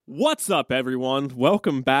What's up, everyone?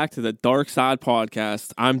 Welcome back to the Dark Side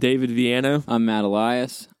Podcast. I'm David Viana, I'm Matt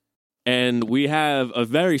Elias. and we have a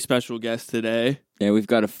very special guest today. Yeah, we've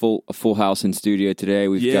got a full house in studio today.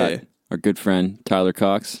 We've got our good friend Tyler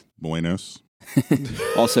Cox, Buenos.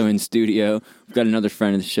 also in studio. We've got another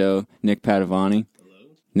friend of the show, Nick Padavani. Hello.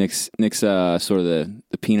 Nick's sort of the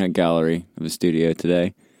peanut gallery of the studio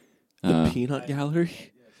today. The Peanut Gallery?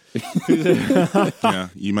 Yeah,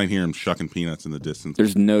 you might hear him shucking peanuts in the distance.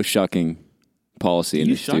 There's no shucking policy in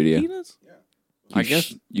You the shuck studio. peanuts? I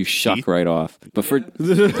guess you shuck right off. But for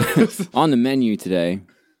on the menu today,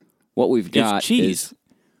 what we've got It's cheese.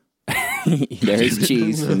 is there is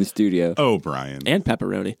cheese in the studio. Oh, Brian. And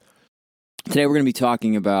pepperoni. Today we're going to be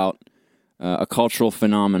talking about a cultural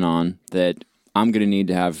phenomenon that I'm going to need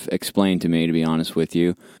to have explained to me, to be honest with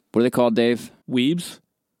you. What are they called, Dave? Weebs?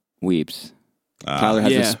 Weeps. Tyler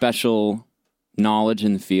has a special knowledge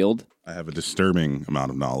in the field. I have a disturbing amount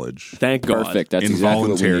of knowledge. Thank God. Perfect. That's exactly what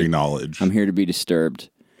we Involuntary need. knowledge. I'm here to be disturbed.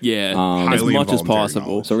 Yeah, as Highly much as involuntary possible.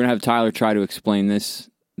 knowledge. So we're going to have Tyler try to explain this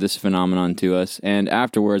phenomenon to us. And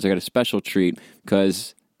afterwards, I got a special treat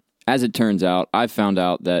because, as it turns out, I found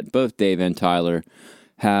out that both Dave and Tyler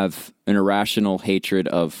have an irrational hatred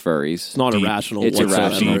of furries. It's not Deep. irrational It's whatsoever.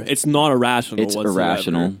 irrational. It's not irrational It's whatsoever.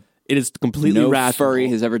 irrational. It is completely No rational. furry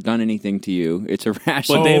has ever done anything to you. It's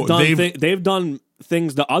irrational. But they've done they've- done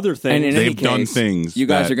things to other And things. in They've any done case, things You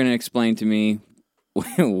guys that- are going to explain to me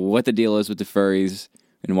what the deal is with the furries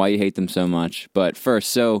and why you hate them so much. But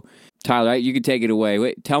first, so Tyler, you could take it away.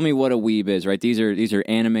 Wait, tell me what a weeb is, right? These are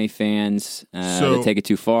anime fans that take it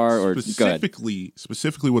too far, or go ahead.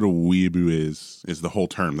 Specifically, what a weeaboo is the whole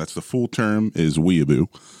term. That's the full term is weeaboo.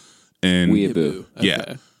 And Weeaboo. yeah.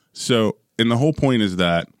 Okay. So, and the whole point is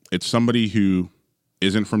that it's somebody who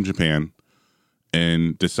isn't from Japan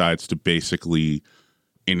and decides to basically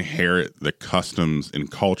inherit the customs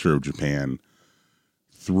and culture of Japan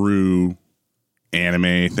through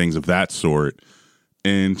anime, things of that sort,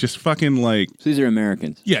 and just fucking like, So these are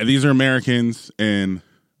Americans. yeah, these are Americans and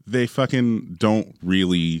they fucking don't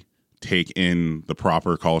really take in the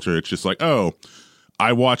proper culture. It's just like, oh,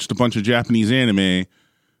 I watched a bunch of Japanese anime.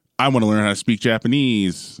 I want to learn how to speak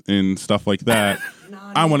Japanese and stuff like that.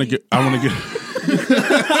 I want to get.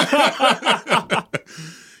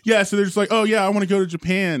 Yeah, so they're just like, oh yeah, I want to go to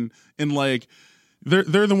Japan, and like they're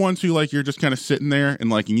the ones who like you're just kind of sitting there and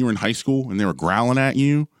like and you were in high school and they were growling at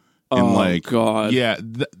you and Oh, like God. yeah,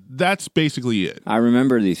 that's basically it. I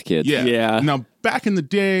remember these kids. Yeah. Yeah. Now back in the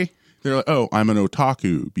day, they're like, oh, I'm an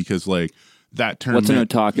otaku because like that term. What's an meant-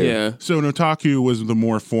 otaku? Yeah. So an otaku was the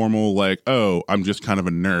more formal, like, oh, I'm just kind of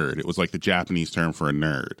a nerd. It was like the Japanese term for a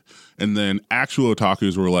nerd. And then actual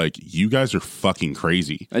otakus were like, you guys are fucking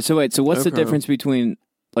crazy. So wait, so what's the Okay. difference between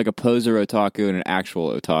like a poser otaku and an actual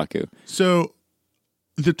otaku? So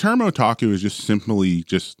the term otaku is just simply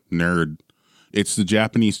just nerd. It's the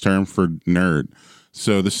Japanese term for nerd.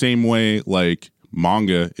 So the same way like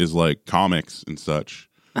manga is like comics and such.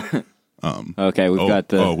 Okay, we've got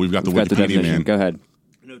the Wikipedia definition. man. Go ahead.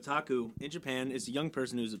 An otaku in Japan is a young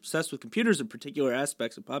person who's obsessed with computers and particular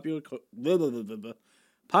aspects of popular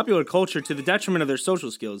culture to the detriment of their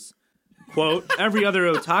social skills. Quote, every other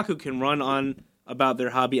otaku can run on about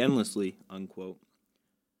their hobby endlessly, unquote.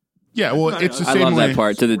 Yeah, well, it's the I same love way. that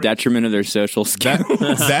part. To the detriment of their social skills.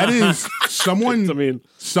 That is someone. I mean,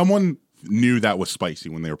 Someone knew that was spicy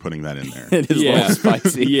when they were putting that in there. It is a yeah. little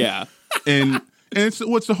spicy. Yeah. and it's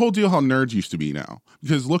what's the whole deal how nerds used to be now,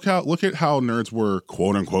 because look at how nerds were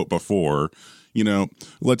quote unquote before. You know,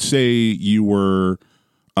 let's say you were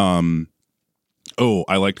oh,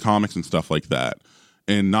 I liked comics and stuff like that,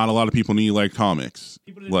 and not a lot of people knew you liked comics.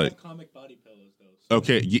 People didn't like have comic body pillows, though.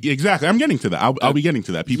 okay, exactly, I'm getting to that. I'll be getting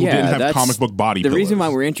to that. People didn't have that's- comic book body The pillows. reason why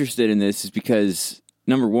we're interested in this is because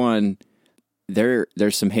number one, there's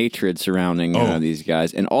some hatred surrounding these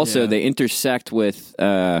guys, and also Yeah. they intersect with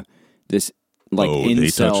this like oh, incel.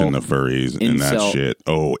 they touching the furries and that incel- shit.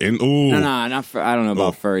 Oh, and oh, No, not for, I don't know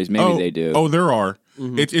about furries. Maybe they do. Oh, there are.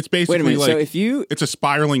 It's basically Wait a minute. like So if you it's a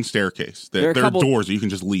spiraling staircase. There are There a are couple- doors that you can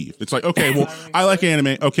just leave. It's like, okay, well, I like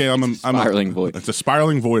anime. Okay, I'm spiraling void. It's a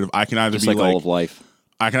spiraling void of I can either just be like all of life.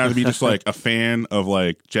 I can either be just like a fan of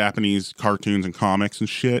like Japanese cartoons and comics and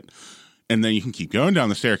shit, and then you can keep going down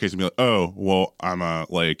the staircase and be like, oh, well, I'm a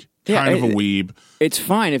like Yeah, kind of a weeb. It's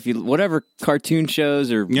fine if you whatever cartoon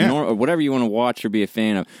shows or, Yeah. or whatever you want to watch or be a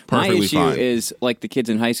fan of. My Perfectly issue fine. is like the kids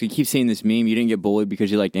in high school. You keep seeing this meme. You didn't get bullied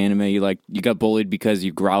because you liked anime. You got bullied because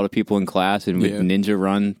you growled at people in class and would Yeah. ninja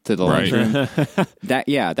run to the Right. lunchroom.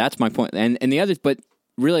 That's my point. And the others, but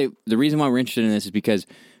really the reason why we're interested in this is because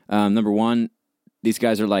number one, these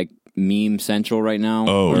guys are like meme central right now.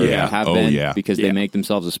 Oh, or yeah. have Oh, been yeah. because they make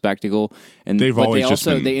themselves a spectacle, and They've but always they just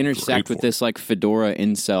also been they intersect with grateful. this like fedora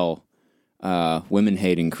incel, women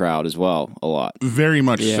hating crowd as well a lot, Very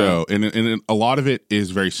much Yeah. so, and a lot of it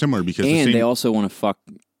is very similar because the and same, they also want to fuck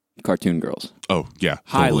cartoon girls. oh yeah,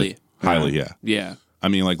 Highly. highly, yeah. Yeah. I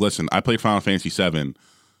mean, like, listen, I played Final Fantasy VII,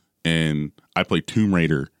 and I played Tomb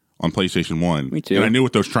Raider on PlayStation 1. Me too. And I knew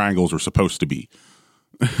what those triangles were supposed to be.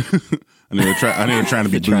 I knew they were trying to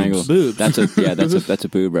be Triangle. boobs. Boobs. That's a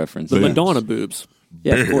boob reference. The Yeah. Madonna boobs.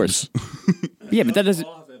 Yeah, of course. Yeah, but that doesn't.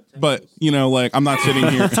 But, like, I'm not sitting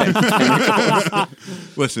here.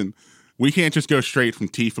 Listen, we can't just go straight from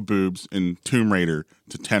Tifa boobs and Tomb Raider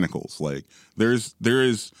to tentacles. Like, there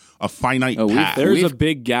is a finite Oh, path. There's a We've-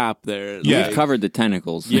 big gap there. Yeah. We've covered the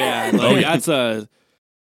tentacles. Yeah, like,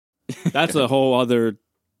 that's a whole other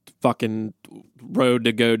fucking road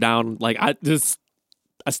to go down. Like I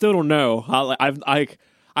still don't know how. Like,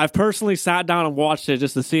 I've personally sat down and watched it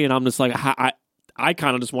just to see, and I'm just like I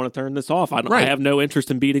kind of just want to turn this off. I Right. have no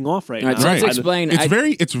interest in beating off right All right, now. so let's Right. explain.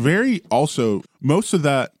 It's very also most of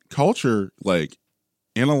that culture, like,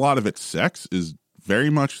 and a lot of its sex is very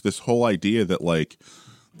much this whole idea that like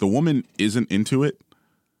the woman isn't into it,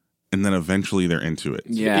 and then eventually they're into it.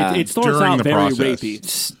 Yeah. It starts During out the very process.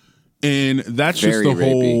 rapey. And that's Very just the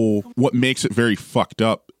rapey. whole. What makes it very fucked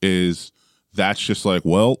up is that's just like,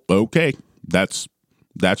 well, okay, that's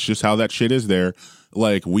just how that shit is there.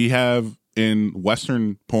 Like we have in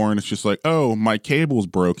Western porn, it's just like, oh, my cable's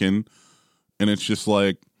broken, and it's just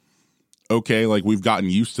like, okay, like we've gotten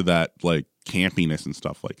used to that, like campiness and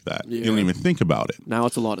stuff like that. You don't Yeah. even think about it. Now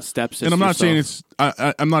it's a lot of steps. And I'm not saying it's.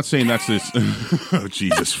 I'm not saying that's this. Oh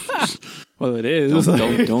Jesus. Well, it is.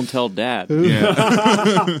 don't tell Dad.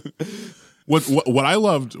 Yeah. What I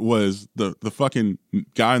loved was the fucking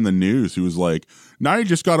guy in the news who was like, now you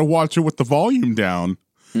just got to watch it with the volume down,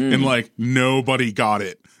 and like nobody got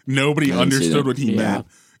it. Nobody didn't see understood that. what he Yeah. meant,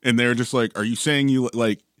 and they're just like, are you saying you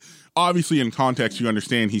like? Obviously, in context, you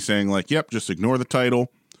understand he's saying like, yep, just ignore the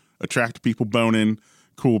title, attract people boning,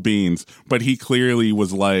 cool beans. But he clearly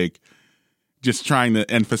was like, just trying to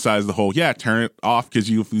emphasize the whole, yeah, turn it off because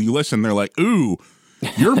you listen, they're like, ooh,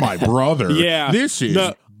 you're my brother. Yeah. This is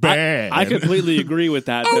No, bad. I completely agree with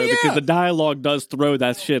that though, yeah. because the dialogue does throw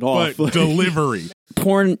that shit off. but delivery.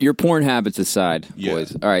 Your porn habits aside, Yeah.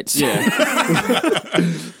 boys. All right. So,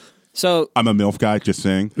 yeah. so I'm a MILF guy, just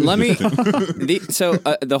saying. let me.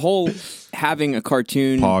 The whole having a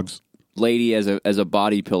cartoon Pogs. lady as a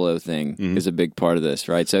body pillow thing is a big part of this,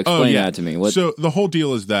 right? So Oh, explain yeah. that to me. What? So the whole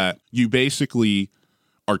deal is that you basically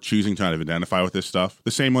are choosing to kind of identify with this stuff.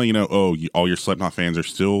 The same way, all your Slipknot fans are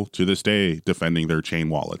still, to this day, defending their chain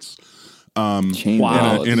wallets. Chain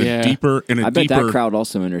Wow. wallets. In a Yeah. deeper, I bet that crowd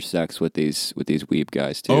also intersects with these weeb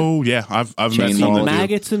guys too. Oh, yeah. I've met Chain some that wallets. do.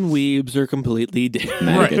 Maggots and weebs are completely different.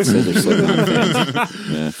 Maggots, those are Slipknot fans.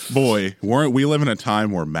 Yeah. Boy, we live in a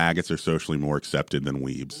time where maggots are socially more accepted than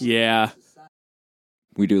weebs. Yeah.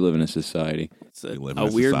 We do live in a society. It's a live in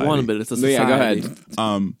a weird society. one, but it's a But society. yeah, go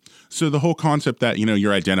ahead. So the whole concept that,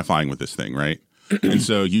 you're identifying with this thing, right? And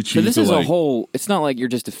so you choose So this to is like, a whole. It's not like you're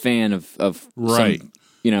just a fan of Right.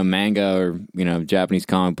 some, manga or Japanese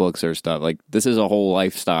comic books or stuff. Like this is a whole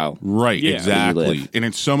lifestyle. right, Yeah. exactly. live. And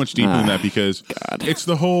it's so much deeper than that because it's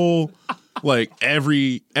the whole, like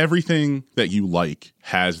everything that you like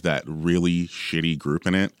has that really shitty group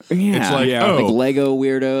in it. Yeah, It's like, Yeah. oh, like Lego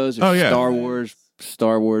weirdos or Oh, yeah.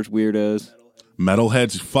 Star Wars weirdos.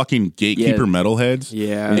 metalheads, fucking gatekeeper Yeah. metalheads.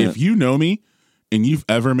 Yeah. If you know me and you've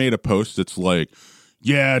ever made a post that's like,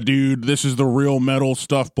 yeah, dude, this is the real metal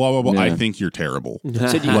stuff, blah, blah, blah, Yeah. I think you're terrible.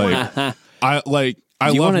 So do you, Like, I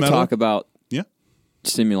do you love want to metal. talk about Yeah.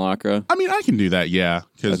 Simulacra? I mean, I can do that, yeah,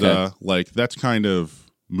 because Okay. that's kind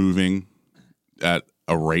of moving at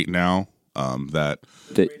a rate now that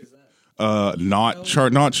not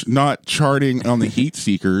charting on the Heat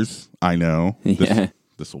Seekers. I know. Yeah.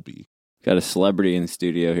 This will be Got a celebrity in the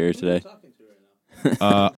studio here today.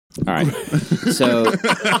 uh, All right. So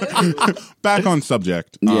back on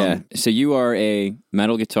subject. yeah. So you are a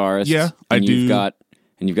metal guitarist. Yeah, I and do. You've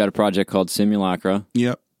got a project called Simulacra.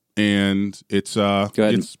 Yep, and it's Go ahead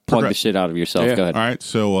and it's plug the shit out of yourself. Yeah. Go ahead. All right,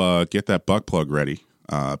 so get that butt plug ready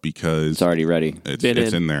because It's already ready. it's Been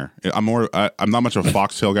in there. I'm not much of a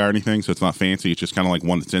foxtail guy or anything, so it's not fancy. It's just kind of like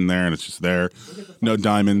one that's in there and it's just there. No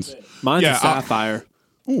diamonds. Mine's Yeah, a sapphire.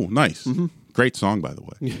 Oh, nice. Great song, by the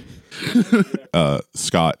way.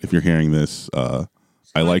 Scott, if you're hearing this,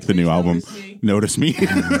 I like the new album. Notice Me.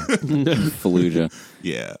 Fallujah.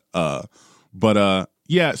 Yeah.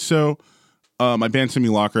 Yeah, so my band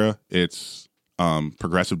Simulacra, it's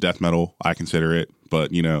progressive death metal, I consider it. But,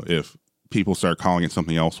 if people start calling it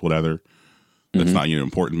something else, whatever. That's not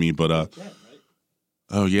important to me, but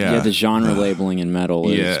oh yeah, the genre labeling in metal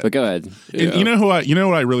is. Yeah. But go ahead. And you know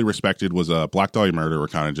what I really respected was Black Dahlia Murder were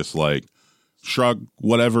kind of just like shrug,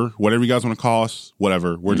 whatever you guys want to call us,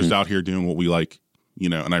 whatever. We're just out here doing what we like,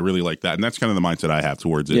 and I really like that. And that's kind of the mindset I have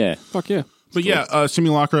towards it. Yeah. Fuck yeah. But yeah,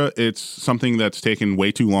 Simulacra, it's something that's taken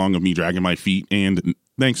way too long of me dragging my feet. And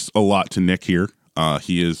thanks a lot to Nick here.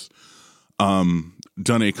 He has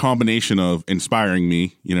done a combination of inspiring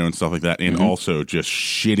me, and stuff like that, and also just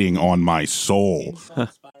shitting on my soul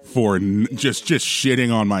for just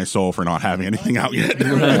shitting on my soul for not having anything out yet.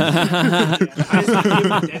 I just give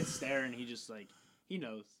him a dead stare, and he just he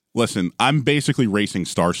knows. Listen, I'm basically racing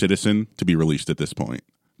Star Citizen to be released at this point.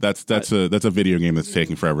 That's a video game that's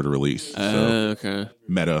taking forever to release. So Okay.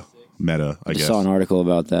 meta, I guess. Saw an article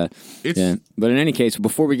about that. It's- But in any case,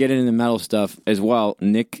 before we get into the metal stuff as well,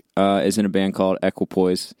 Nick is in a band called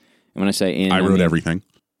Equipoise. And when I say in, I wrote mean everything.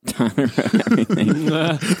 Tyler wrote everything.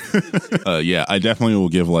 Yeah, I definitely will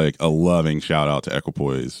give a loving shout out to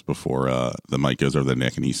Equipoise before the mic goes over to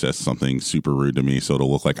Nick and he says something super rude to me, so it'll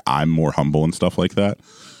look like I'm more humble and stuff like that.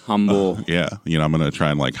 Humble. Yeah, I'm gonna try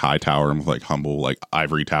and high tower him with humble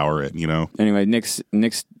ivory tower it. Anyway, Nick's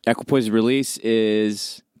Equipoise release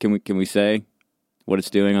is. Can we say what it's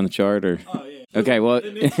doing on the chart or? Oh, yeah. Okay, well,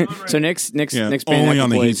 so Nick's Yeah, band only on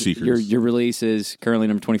the Equipoise, Heatseekers. Your release is currently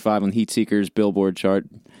number 25 on the Heatseekers Billboard chart.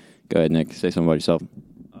 Go ahead, Nick. Say something about yourself.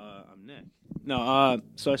 I'm Nick. No,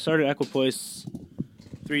 so I started Equipoise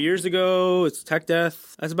 3 years ago. It's tech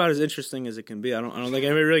death. That's about as interesting as it can be. I don't think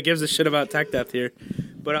anybody really gives a shit about tech death here.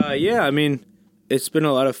 But yeah, I mean, it's been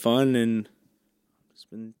a lot of fun, and it's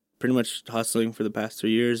been pretty much hustling for the past 3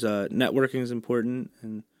 years. Networking is important,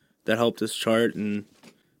 and that helped us chart, and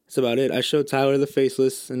that's about it. I showed Tyler the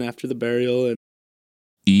Faceless and After the Burial, and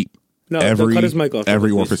Eat no, every cut his mic off.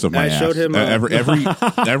 every please. orifice of my I ass. showed him.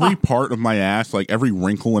 Every part of my ass, every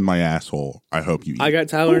wrinkle in my asshole. I hope you eat. I got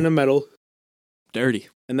Tyler in a medal, Dirty.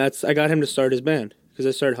 and I got him to start his band because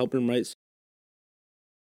I started helping him write.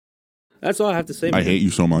 That's all I have to say. I man. hate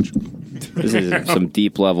you so much. This is some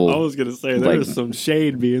deep level. I was gonna say Like- there's some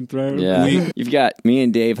shade being thrown. Yeah, you've got me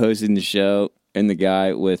and Dave hosting the show, and the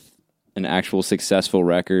guy with an actual successful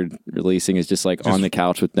record releasing is just on the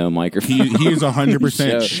couch with no microphone. He is 100%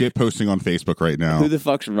 Show. shit posting on Facebook right now. Who the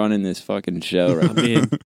fuck's running this fucking show? Right? I mean,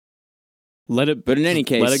 let it. But in any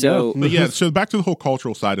case, let it so go. But yeah, so back to the whole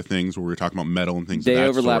cultural side of things where we were talking about metal and things they of that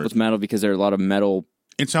overlap sort. with metal because there are a lot of metal.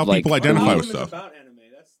 It's how like- people Our identify album with is stuff. about anime.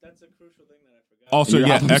 That's a crucial thing that I forgot. Also, Your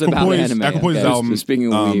yeah, album's about anime. Equipoise Okay. album. Speaking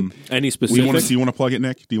of weeb. Any do specific? you want to plug it,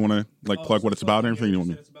 Nick? Do you want to plug what it's about or anything? You want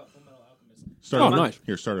me? It's about Full Metal Alchemist. Start Oh, over. nice.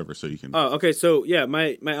 Here, start over so you can. Oh, okay. So yeah,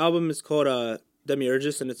 my album is called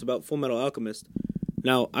Demiurgus, and it's about Full Metal Alchemist.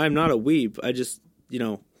 Now, I'm not a weeb. I just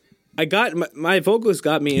I got my vocalist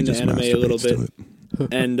got me He into just anime a little masturbates to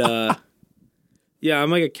bit, it. and yeah,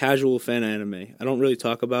 I'm a casual fan of anime. I don't really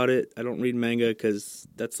talk about it. I don't read manga because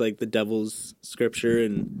that's the devil's scripture.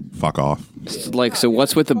 And Fuck off. So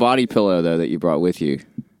what's with the body pillow though that you brought with you?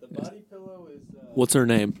 the body pillow is What's her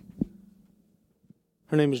name?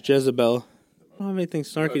 her name is Jezebel. I don't have anything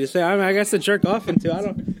snarky to say. I guess to jerk off into. I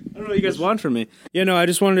don't know what you guys want from me. Yeah, I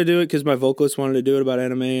just wanted to do it because my vocalist wanted to do it about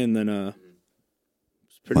anime, and then that's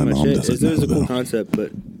pretty My much mom it. doesn't It was a know, cool though. concept,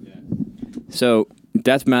 but So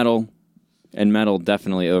death metal and metal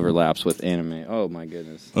definitely overlaps with anime. Oh my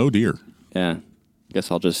goodness. Oh dear. Yeah. Guess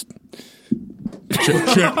I'll just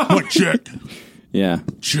Check. What check? yeah.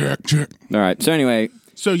 Check. All right. So anyway,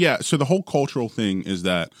 So yeah, so the whole cultural thing is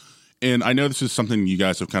that, and I know this is something you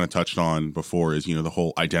guys have kind of touched on before, is the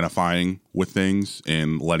whole identifying with things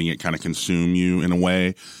and letting it kind of consume you in a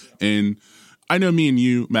way. And I know me and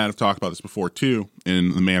you, Matt, have talked about this before too,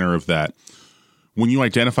 in the manner of that when you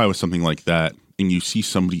identify with something like that and you see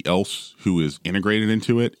somebody else who is integrated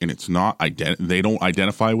into it and it's not they don't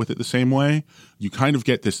identify with it the same way, you kind of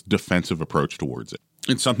get this defensive approach towards it.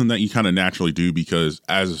 It's something that you kind of naturally do because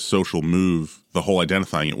as a social move, the whole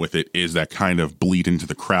identifying it with it is that kind of bleed into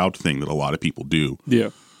the crowd thing that a lot of people do. Yeah.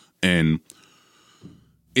 And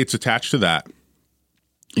it's attached to that.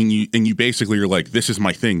 And you basically are like, this is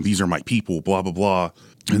my thing. These are my people, blah, blah, blah.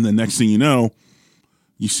 And the next thing you know,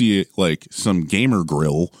 you see it like some gamer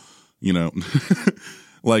grill,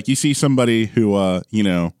 like you see somebody who,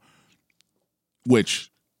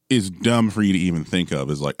 which is dumb for you to even think of,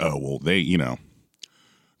 is like, oh, well, they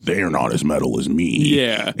are not as metal as me.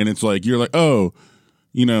 Yeah. And it's like, you're like, oh,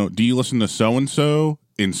 do you listen to so-and-so?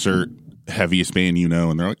 Insert heaviest band and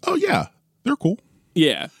they're like, oh, yeah, they're cool.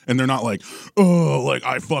 Yeah. And they're not like, oh, like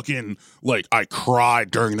I fucking, like I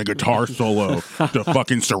cried during the guitar solo to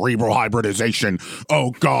fucking cerebral hybridization.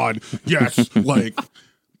 Oh God, yes. Like,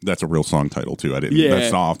 that's a real song title too. I didn't, Yeah.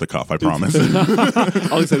 that's not off the cuff, I promise.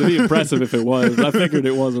 I was saying it'd be impressive if it was. I figured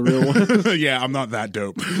it was a real one. Yeah, I'm not that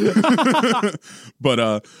dope.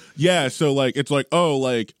 But yeah, so like it's like, oh,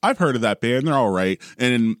 like I've heard of that band, they're all right.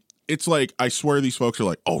 And it's like I swear these folks are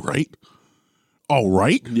like, all right.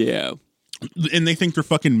 Yeah. And they think they're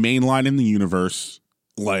fucking mainline in the universe,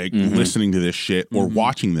 like listening to this shit or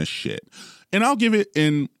watching this shit. And I'll give it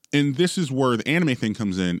and this is where the anime thing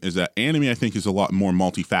comes in, is that anime I think is a lot more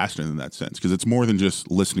multifaceted in that sense, because it's more than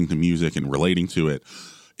just listening to music and relating to it.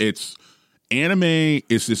 It's anime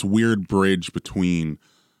is this weird bridge between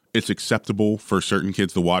it's acceptable for certain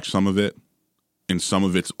kids to watch some of it, and some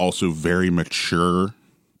of it's also very mature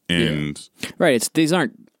and Right. These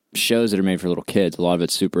aren't shows that are made for little kids. A lot of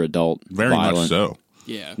it's super adult, very violent, much so.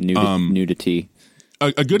 Yeah. nudity.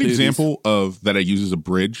 A good Boobies. example of that I use as a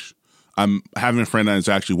bridge. I'm having a friend that is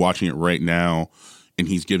actually watching it right now, and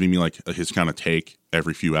he's giving me like his kind of take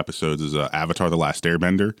every few episodes is Avatar: The Last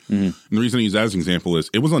Airbender. And the reason I use that as an example is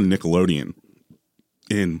it was on Nickelodeon,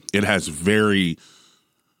 and it has very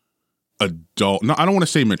adult. No, I don't want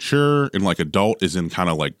to say mature, and like adult is in kind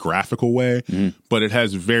of like graphical way, but it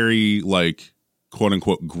has very like quote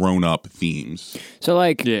unquote grown up themes. So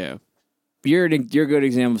like, Yeah. you're a good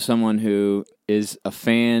example of someone who is a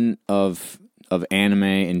fan of anime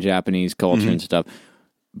and Japanese culture and stuff,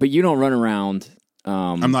 but you don't run around.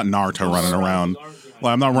 I'm not Naruto running around.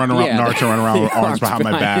 Like, I'm not running around Yeah. Naruto running around with arms behind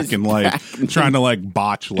my back his and like back. trying to like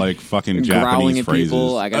botch like fucking growling Japanese at phrases.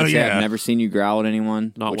 people. I gotta Oh, say, yeah. I've never seen you growl at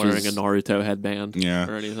anyone. Not which wearing is- a Naruto headband Yeah.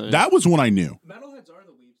 or anything. That was when I knew. Metalheads are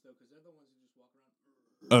the weebs though, because they're the ones who just walk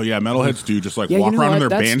around. Oh yeah, metalheads do just like Yeah, walk you know around in what?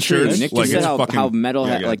 their That's band true. shirts. Nick Like just said it's how, fucking how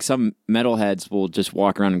metalhead, yeah. like some metalheads will just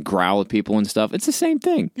walk around and growl at people and stuff. It's the same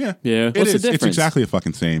thing. Yeah, Yeah. It What's the is. It's difference? exactly the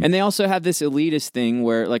fucking same. And they also have this elitist thing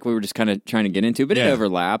where, like, we were just kind of trying to get into, but it Yeah.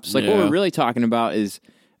 overlaps. Like, what Yeah. we're really talking about is,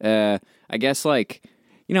 I guess, like,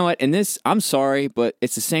 you know what? And this, I'm sorry, but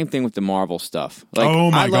it's the same thing with the Marvel stuff. Like, Oh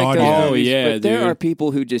my I like God, those yeah. movies, Oh, yeah, but there dude. are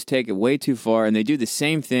people who just take it way too far, and they do the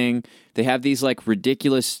same thing. They have these like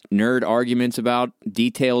ridiculous nerd arguments about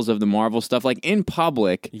details of the Marvel stuff, like in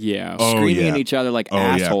public, Yeah. Oh, screaming yeah. at each other like Oh,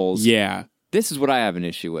 yeah. assholes. Yeah. This is what I have an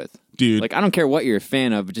issue with. Dude, Like, I don't care what you're a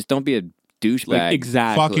fan of, but just don't be a douchebag. Like,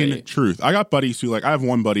 exactly. fucking truth. I got buddies who like I have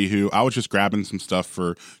one buddy who I was just grabbing some stuff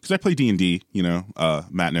for because I play D&D. You know,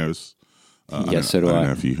 Matt knows. Yes, so do I.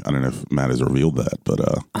 I. I don't know if Matt has revealed that, but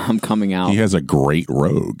I'm coming out. he has a great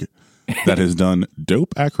rogue that has done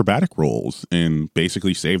dope acrobatic rolls and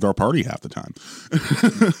basically saved our party half the time.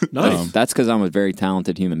 Nice. That's because I'm a very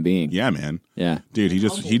talented human being. Yeah, man. Yeah. Dude, he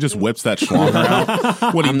just whips that schlanger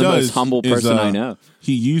out. What I'm he the does most humble is, person I know.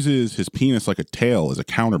 He uses his penis like a tail as a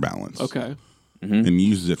counterbalance. Okay. And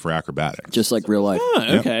uses it for acrobatics. Just like real life. Oh,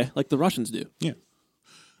 okay. Like the Russians do. Yeah.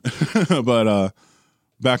 But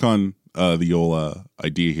back on the old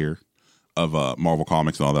idea here of Marvel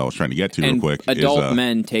Comics and all that I was trying to get to real And quick. adult is,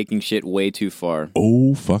 men taking shit way too far,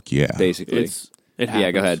 Oh, fuck yeah. basically. It happens.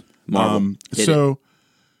 Yeah, go ahead. Marvel. Hit it. So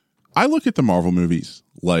I look at the Marvel movies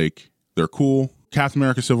like they're cool. Captain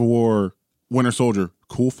America Civil War, Winter Soldier,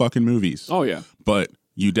 cool fucking movies. Oh yeah. But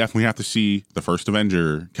you definitely have to see the first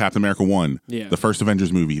Avenger, Captain America 1, Yeah. the first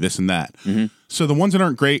Avengers movie, this and that. So the ones that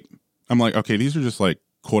aren't great, I'm like, okay, these are just like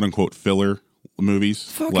quote unquote filler movies.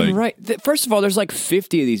 Fucking like, right. First of all, there's like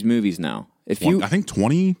 50 of these movies now. If you I think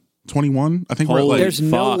 20, 21. I think we're at Holy like there's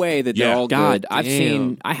no fuck. way that they're Yeah. all God good.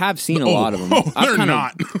 damn. I have seen a lot of them. I've they're kinda-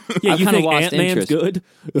 not. Yeah, I've you kinda think lost Ant-Man's interest. good?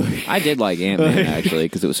 I did like Ant-Man actually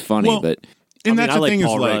because it was funny, Well, but And I mean, that's I the like thing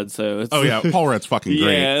Paul is like, Rudd, so it's oh yeah, Paul Rudd's fucking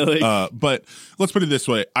great. Yeah, like- But let's put it this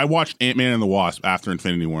way: I watched Ant-Man and the Wasp after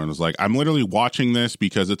Infinity War, and was like, I'm literally watching this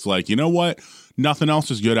because it's like, you know what? Nothing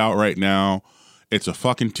else is good out right now. It's a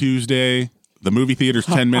fucking Tuesday. The movie theater's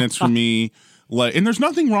 10 minutes from me. Like, and there's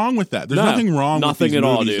nothing wrong with that. There's No, nothing wrong nothing with these at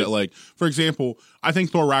all, movies dude. that, like, for example, I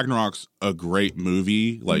think Thor Ragnarok's a great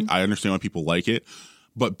movie. Like, I understand why people like it,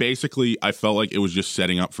 but basically, I felt like it was just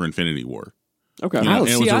setting up for Infinity War. Okay. You know, oh, and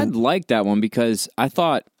it see, was a- I liked that one because I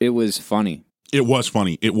thought it was funny. It was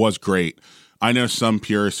funny. It was great. I know some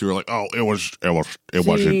purists who are like, "Oh, it wasn't. It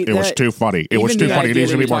was that- too funny. It was Even too the funny. It idea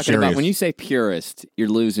needs to that be you're more talking about- serious." when you say purist, you're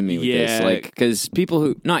losing me with this. Yeah. Like, because people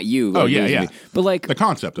who, not you, Oh, are yeah, losing yeah. me. But like, The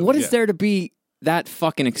concept of what it, is yeah. there to be that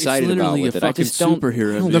fucking excited about literally with a it? I fucking just don't.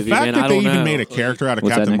 superhero the movie, fact man, that I they don't even know. made a character out of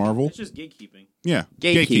What's that, Captain Nick? Marvel, It's just gatekeeping. yeah,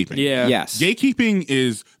 Gatekeeping. Yeah. Yes. Gatekeeping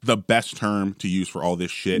is the best term to use for all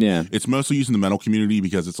this shit. Yeah. It's mostly used in the metal community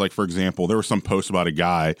because it's like, for example, there was some post about a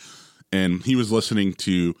guy and he was listening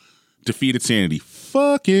to Defeated Sanity,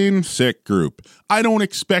 fucking sick group. I don't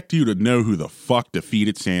expect you to know who the fuck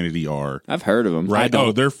Defeated Sanity are. I've heard of them. Right?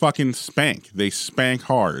 Oh, they're fucking spank. They spank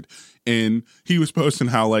hard. And he was posting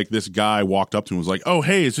how like this guy walked up to him and was like, "Oh,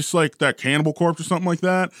 hey, is this like that Cannibal Corpse or something like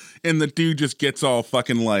that?" And the dude just gets all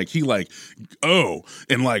fucking like he like, "Oh,"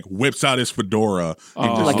 and like whips out his fedora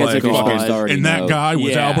and just like as if you're fucking, supposed to already and that know. guy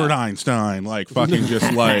was Yeah. Albert Einstein, like fucking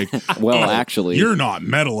just like, Well, "Oh, actually. you're not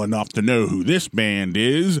metal enough to know who this band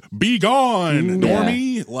is. Be gone,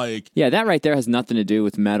 normie." Like, Yeah, that right there has nothing to do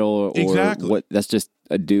with metal or Exactly. what. That's just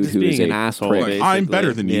a dude Just who is being a an asshole, prick. basically. I'm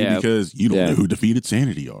better than you Yeah. because you don't Yeah. know who Defeated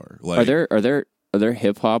Sanity are. Like, Are there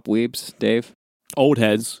hip hop weebs, Dave? Old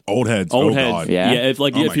heads. old heads? Old oh heads. God. Yeah. If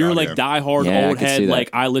like Oh if my you're God, like yeah. diehard Yeah, I old can see head, that. like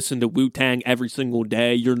I listen to Wu-Tang every single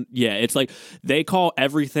day. It's like they call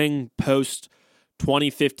everything post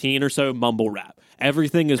 2015 or so mumble rap.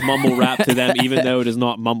 Everything is mumble rap to them, even though it is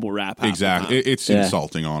not mumble rap. half the Exactly. time. It's Yeah.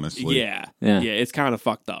 insulting, honestly. Yeah. Yeah. It's kind of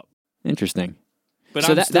fucked up. Interesting. But So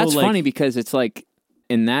I'm that's still, like, funny because it's like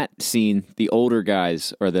in that scene, the older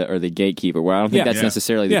guys are the gatekeeper. Where I don't think Yeah. that's Yeah.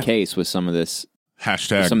 necessarily the Yeah. case with some of this.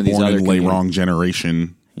 Hashtag Some of these born other in lay communities. wrong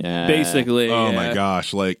generation. Yeah, basically. Oh yeah. my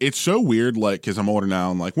gosh. Like, it's so weird, like, because I'm older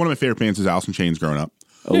now, and like one of my favorite bands is Alice in Chains growing up.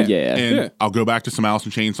 Oh yeah. And Yeah. I'll go back to some Alice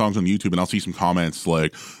in Chains songs on YouTube and I'll see some comments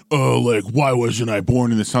like, "Oh, like, why wasn't I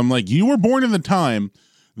born in this?" I'm like, you were born in the time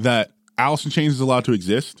that Alice in Chains is allowed to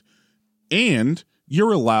exist and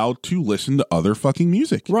you're allowed to listen to other fucking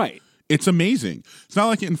music. Right. It's amazing. It's not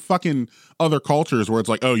like in fucking other cultures where it's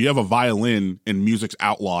like, "Oh, you have a violin and music's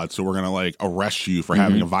outlawed, so we're going to like arrest you for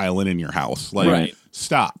having a violin in your house." Like, Right.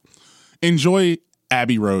 stop. Enjoy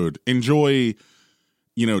Abbey Road. Enjoy,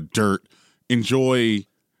 Dirt. Enjoy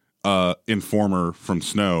Informer from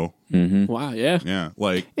Snow. Wow. Yeah. Yeah.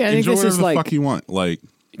 Like, Yeah, I think enjoy this whatever is the like- fuck you want. Like,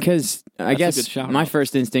 Because I That's a guess good shout my out.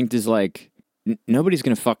 first instinct is like nobody's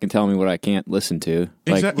gonna fucking tell me what I can't listen to.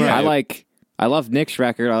 Like Exact- yeah. I love Nick's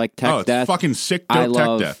record. I like Tech oh, it's Death. fucking sick I dope Tech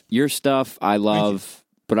love Death. your stuff. I love,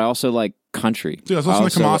 but I also like country. Dude, I was listening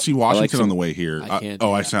to also- Kamasi Washington I like some- on the way here. I can't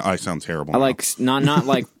do I that. sound terrible. I now. like not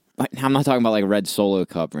like. I'm not talking about like Red Solo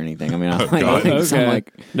Cup or anything. I mean, I like, God. some, Okay.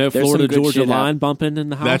 like No there's Florida some good Georgia shit out- line bumping in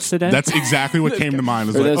the house today. That's exactly what came to mind.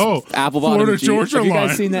 It was Or like, those "Oh, apple bottom Florida jeans. Georgia Have you guys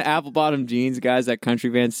line." seen the apple bottom jeans guys? That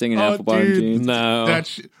country band singing Oh, apple bottom dude. jeans. no. That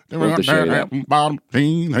shit. We'll have to show you that. Bottom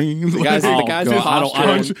jeans. The guys, Oh, the guys who God. I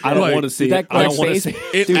don't Like, want to see that, it. I don't that want to bass- see it.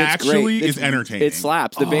 It Dude, it's actually great. is entertaining. It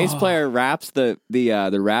slaps. The bass player raps the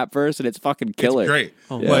rap verse, and it's fucking killer. It's great.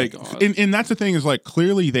 my Like, God. and that's the thing is like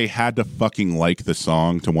clearly they had to fucking like the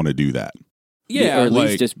song to want to do that. Yeah. or at like-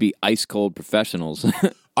 least just be ice cold professionals.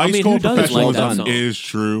 Ice mean, Cold who doesn't like that Professionalism song? is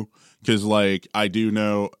true because like I do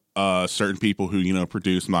know certain people who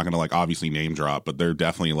produce. I'm not going to like obviously name drop, but they're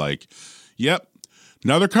definitely like, "Yep,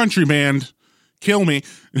 another country band." Kill me.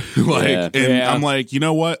 Like, Yeah. and Yeah. I'm like, you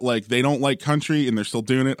know what? Like, they don't like country and they're still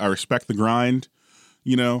doing it. I respect the grind,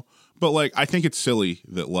 but like, I think it's silly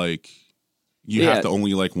that like you Yeah. have to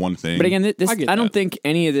only like one thing. But again, I get I don't that. think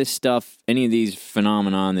any of this stuff, any of these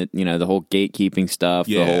phenomenon that the whole gatekeeping stuff,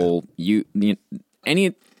 Yeah. the whole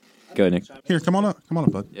any. Go ahead, Nick. Here, come on up,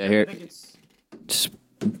 bud. Yeah, here. Just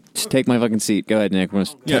take my fucking seat. Go ahead, Nick.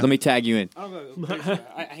 Yeah. Let me tag you in.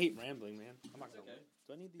 I hate rambling, man. I'm not gonna.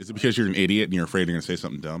 Do I need these? Is it because you're an idiot and you're afraid you're going to say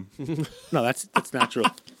something dumb? No, that's natural.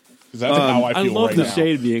 That's how I I feel love right the now.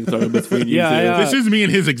 shade being thrown between you Yeah, two. yeah. This is me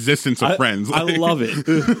and his existence of friends. I Like, love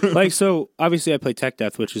it. Like, so obviously I play Tech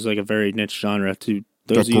Death, which is like a very niche genre. To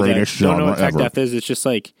those The of you that greatest don't know genre what Tech ever. Death is, it's just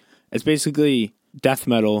like it's basically death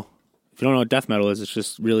metal. If you don't know what death metal is, it's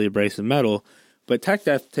just really abrasive metal. But Tech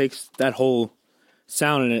Death takes that whole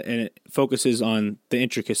sound and it focuses on the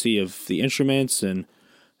intricacy of the instruments, and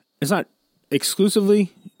it's not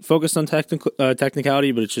exclusively focused on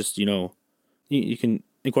technicality, but it's just you can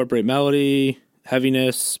incorporate melody,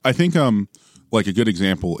 heaviness. I think like a good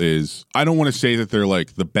example is I don't want to say that they're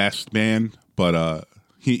like the best band, but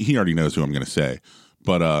he already knows who I'm going to say.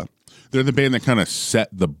 But they're the band that kind of set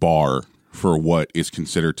the bar for what is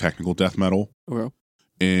considered technical death metal. Okay.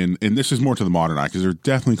 And this is more to the modern eye because there are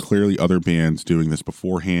definitely clearly other bands doing this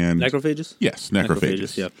beforehand. Necrophages? Yes,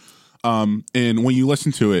 Necrophages. Yep. And when you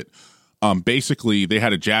listen to it, basically they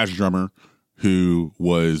had a jazz drummer who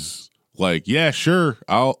was like, "Yeah, sure,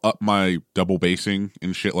 I'll up my double bassing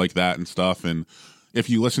and shit like that and stuff." And if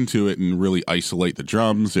you listen to it and really isolate the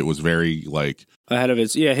drums, it was very like, Ahead of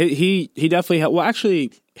its, yeah, he definitely well,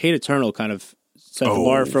 actually, Hate Eternal kind of set the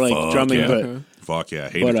bar for like fuck drumming. yeah. But fuck yeah,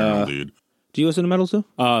 hate But, Eternal, dude. do you listen to metal too?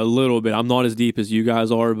 A little bit. I'm not as deep as you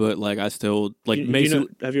guys are, but like I still like Do you Mason. know-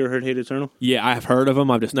 have you ever heard Hate Eternal? Yeah, I have heard of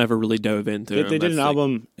them. I've just never really dove into They them. did an That's, like,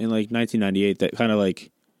 album in like 1998 that kind of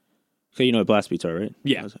like So you know what blast beats are, right?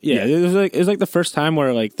 Yeah. Yeah. It was like the first time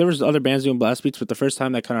where like there was other bands doing blast beats, but the first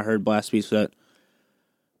time I kind of heard blast beats that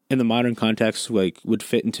in the modern context like would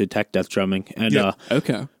fit into tech death drumming. And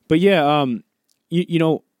Okay. but yeah, you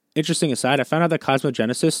know, interesting aside, I found out that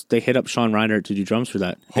Cosmogenesis they hit up Sean Reinert to do drums for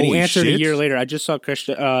that, and he Holy answered shit. a year later. I just saw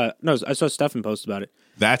Christian. No, I saw Stefan post about it.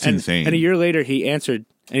 That's And, insane. and a year later, he answered,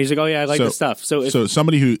 and he's like, "Oh yeah, I like So- the stuff." So, if, So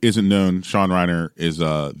somebody who isn't known, Sean Reiner is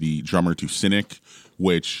the drummer to Cynic,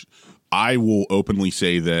 which I will openly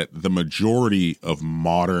say that the majority of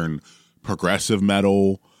modern progressive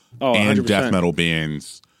metal and 100%. death metal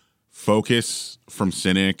bands focus from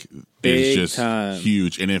Cynic Big is just time.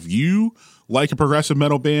 huge. And if you like a progressive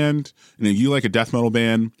metal band and if you like a death metal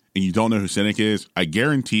band and you don't know who Cynic is, I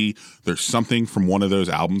guarantee there's something from one of those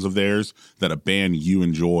albums of theirs that a band you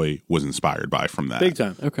enjoy was inspired by from that. big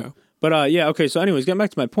time. Okay. But yeah, okay. So, anyways, getting back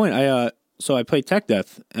to my point, I play tech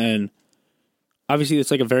death, and obviously it's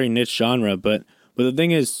like a very niche genre. But the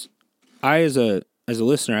thing is, I as a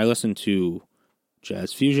listener, I listen to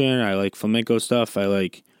jazz fusion. I like flamenco stuff. I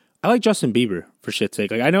like Justin Bieber for shit's sake.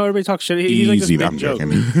 Like I know everybody talks shit. He's like this Easy, big I'm joke.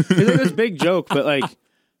 joking. He's like this big joke, but like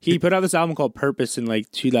he put out this album called Purpose in like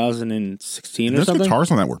 2016 or Those something.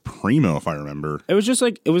 guitars on that were primo, if I remember. It was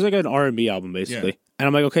like an R&B album basically. And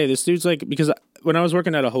I'm like, okay, this dude's like, because when I was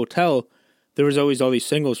working at a hotel, there was always all these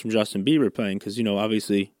singles from Justin Bieber playing because, you know,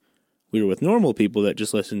 obviously we were with normal people that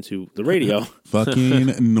just listened to the radio. Fucking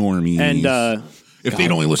normies. And if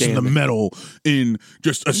they'd only listen to metal and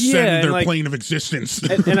just ascend Yeah, and their like- plane of existence.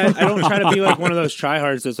 and I don't try to be like one of those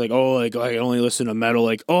tryhards that's like, oh, like I only listen to metal.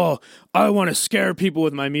 Like, oh, I want to scare people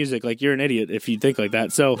with my music. Like, you're an idiot if you think like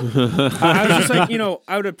that. So I was just like, you know,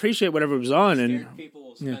 I would appreciate whatever was on. And People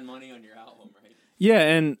will spend money on your album, right? yeah,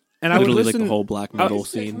 and I would Literally listen. like the whole black metal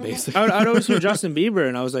scene, basically. I'd always hear Justin Bieber,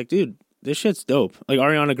 and I was like, dude, this shit's dope. Like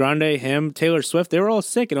Ariana Grande, him, Taylor Swift, they were all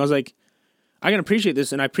sick. And I was like, I can appreciate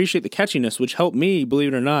this, and I appreciate the catchiness, which helped me,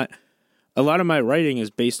 believe it or not. A lot of my writing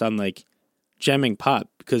is based on like jamming pop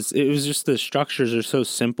because it was just the structures are so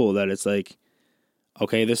simple that it's like,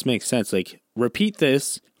 okay, this makes sense. Like repeat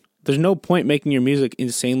this. There's no point making your music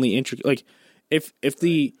insanely intricate. Like if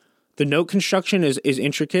the note construction is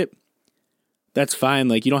intricate, that's fine.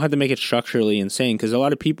 Like you don't have to make it structurally insane because a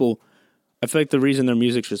lot of people, I feel like the reason their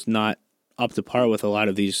music's just not up to par with a lot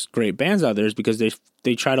of these great bands out there is because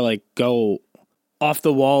they try to like go off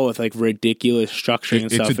the wall with like ridiculous structuring and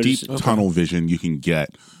It's stuff. a deep tunnel vision you can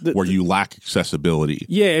get where you lack accessibility.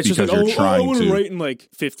 Yeah, it's just like, because you're I trying want to to. write in like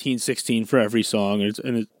 15, 16 for every song.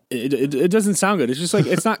 And it doesn't sound good. It's just like,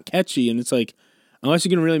 it's not catchy. And it's like, unless you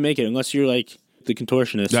can really make it, unless you're like the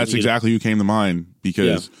contortionist. That's you know. exactly who came to mind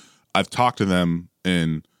because I've talked to them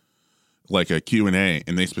in like a Q&A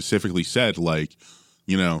and they specifically said like,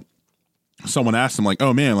 you know, someone asked them like,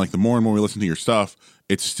 oh man, like the more and more we listen to your stuff,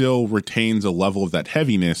 it still retains a level of that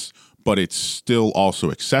heaviness, but it's still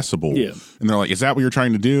also accessible. Yeah. And they're like, is that what you're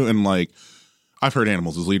trying to do? And like, I've heard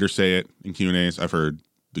Animals as Leaders say it in Q&As. I've heard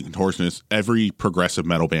the Contortionists, every progressive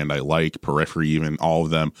metal band I like, Periphery even, all of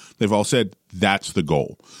them, they've all said that's the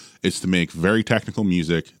goal, is to make very technical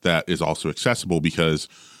music that is also accessible because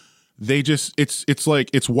they just, it's like,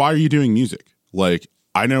 it's why are you doing music? Like,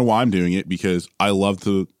 I know why I'm doing it because I love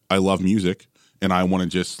music and I want to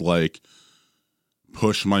just like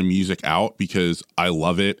push my music out because I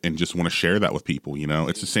love it and just want to share that with people. You know,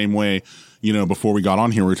 it's the same way, you know, before we got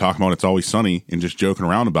on here, we were talking about It's Always Sunny and just joking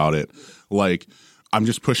around about it. Like, I'm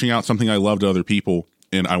just pushing out something I love to other people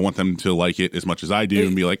and I want them to like it as much as I do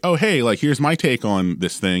and be like, oh, hey, like, here's my take on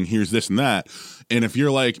this thing. Here's this and that. And if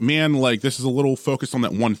you're like, man, like, this is a little focused on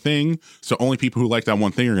that one thing, so only people who like that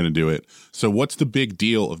one thing are going to do it. So what's the big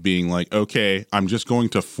deal of being like, okay, I'm just going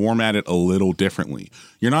to format it a little differently?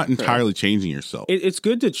 You're not entirely changing yourself. It's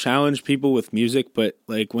good to challenge people with music, but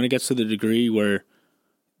like when it gets to the degree where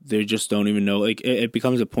they just don't even know, like it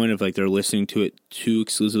becomes a point of like they're listening to it to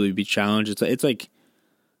exclusively be challenged. It's like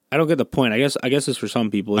I don't get the point. I guess it's for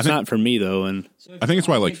some people. It's not for me though. And I think it's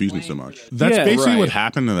why I like Fusion so much. That's Yeah, basically right. what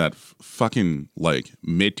happened to that fucking like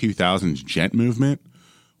mid 2000s gent movement.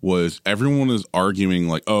 Was everyone was arguing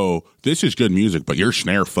like, oh, this is good music, but your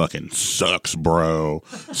snare fucking sucks, bro.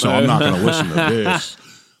 So I'm not going to listen to this.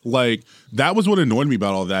 Like, that was what annoyed me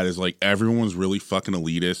about all that is like everyone was really fucking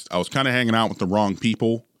elitist. I was kind of hanging out with the wrong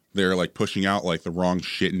people. They're like pushing out like the wrong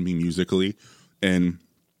shit in me musically. And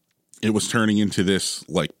it was turning into this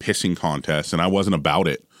like pissing contest and I wasn't about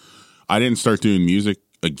it. I didn't start doing music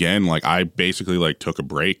again. Like I basically like took a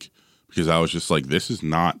break because I was just like, this is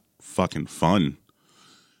not fucking fun.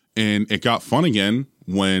 And it got fun again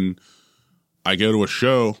when I go to a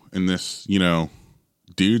show and this, you know,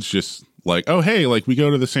 dude's just like, oh, hey, like we go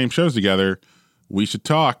to the same shows together. We should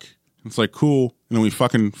talk. It's like, cool. And then we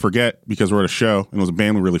fucking forget because we're at a show and it was a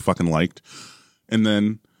band we really fucking liked. And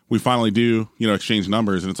then we finally do, exchange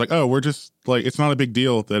numbers. And it's like, oh, we're just like, it's not a big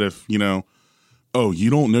deal that if, oh, you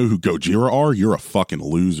don't know who Gojira are? You're a fucking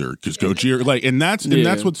loser. Because Gojira, and that's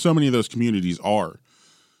what so many of those communities are.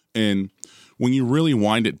 And when you really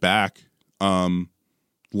wind it back,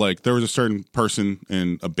 there was a certain person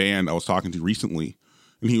in a band I was talking to recently,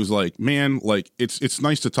 and he was like, man, it's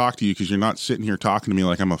nice to talk to you because you're not sitting here talking to me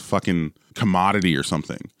like I'm a fucking commodity or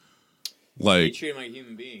something. You treat him like a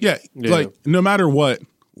human being. Yeah, no matter what,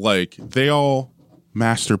 they all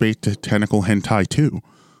masturbate to tentacle hentai too.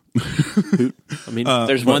 I mean,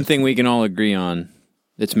 there's one thing we can all agree on.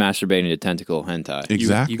 It's masturbating to tentacle hentai.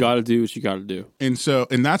 Exactly. You got to do what you got to do. And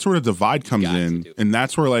that's where the divide comes in. And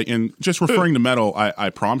that's where and just referring to metal,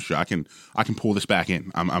 I promise you, I can pull this back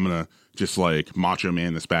in. I'm going to just macho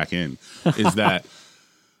man this back in. Is that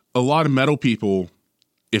a lot of metal people,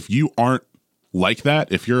 if you aren't like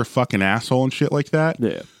that, if you're a fucking asshole and shit like that,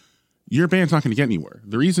 your band's not going to get anywhere.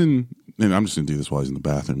 The reason, and I'm just going to do this while he's in the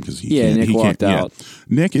bathroom because Nick walked out.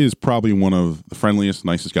 Nick is probably one of the friendliest,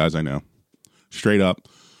 nicest guys I know. Straight up.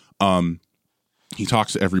 He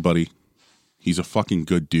talks to everybody. He's a fucking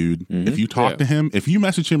good dude. Mm-hmm. If you talk to him, if you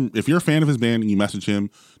message him, if you're a fan of his band and you message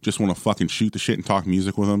him, just want to fucking shoot the shit and talk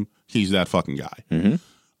music with him, he's that fucking guy. Mm-hmm.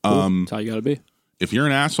 That's how you got to be. If you're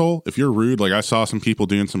an asshole, if you're rude, I saw some people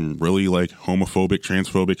doing some really homophobic,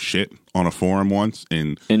 transphobic shit on a forum once.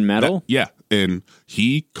 And in metal? And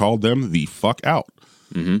he called them the fuck out.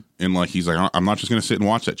 Mm-hmm. And he's like, I'm not just going to sit and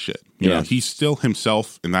watch that shit. You know, he's still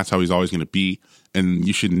himself, and that's how he's always going to be. And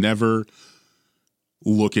you should never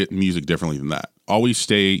look at music differently than that. Always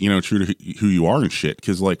stay, true to who you are and shit.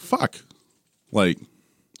 Because, fuck. Why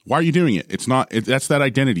are you doing it? It's not, that's that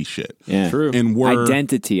identity shit. Yeah. True. And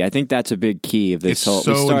identity. I think that's a big key of this whole.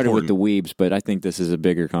 So we started important. with the weebs, but I think this is a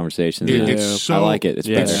bigger conversation. It's so, I like it. It's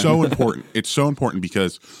better. It's so important. It's so important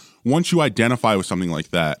because once you identify with something like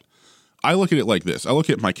that, I look at it like this. I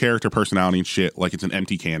look at my character personality and shit like it's an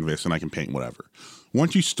empty canvas and I can paint whatever.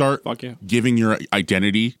 Once you start giving your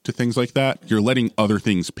identity to things like that, you're letting other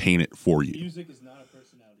things paint it for you. Music is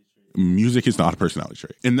not a personality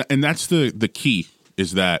trait. And that's the key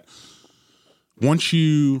is that once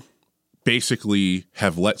you basically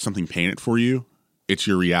have let something paint it for you, it's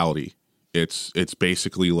your reality. It's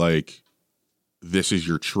basically this is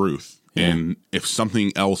your truth. Yeah. And if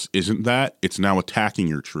something else isn't that, it's now attacking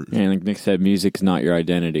your truth. Yeah, like Nick said, music's not your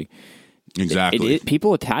identity. Exactly.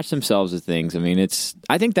 People attach themselves to things. I mean,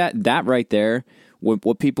 I think that right there,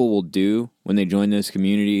 what people will do when they join those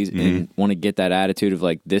communities and want to get that attitude of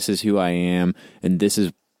this is who I am and this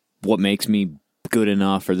is what makes me good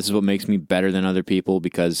enough, or this is what makes me better than other people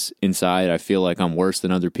because inside I feel like I'm worse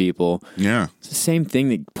than other people. Yeah. It's the same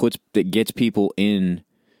thing that gets people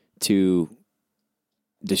into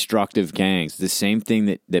destructive gangs. The same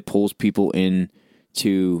thing that pulls people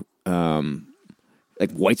into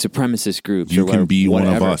white supremacist groups. You can be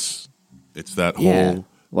whatever. one of us. It's that whole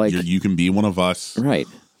you can be one of us. Right.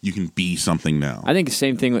 You can be something now. I think the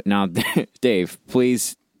same thing with now. Dave,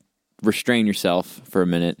 please restrain yourself for a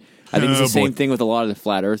minute. I think it's the same thing with a lot of the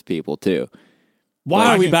flat Earth people too.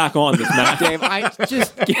 Why are we back on this, Matt? Dave,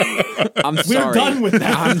 I'm sorry. We're done with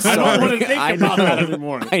that. I'm sorry. I don't want to think about that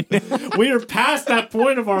anymore. We are past that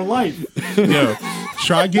point of our life. Yo,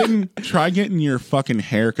 try getting your fucking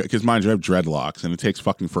haircut, because mind you, I have dreadlocks and it takes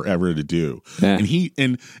fucking forever to do. Yeah.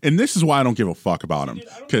 And and this is why I don't give a fuck about him.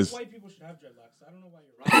 Because white people should have dreadlocks. I don't know why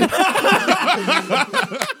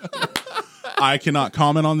you're wrong. I cannot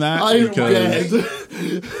comment on that because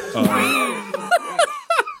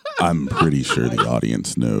I'm pretty sure the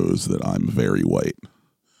audience knows that I'm very white.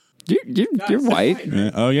 You're white.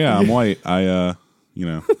 Yeah, oh yeah, I'm white. I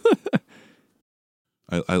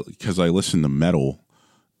because I listen to metal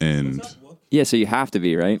and yeah, so you have to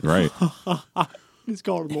be right. Right. He's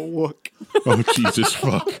called him a wook. Oh Jesus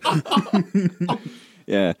fuck.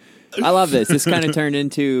 Yeah, I love this. This kind of turned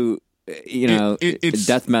into it's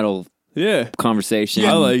death metal. Yeah, conversation.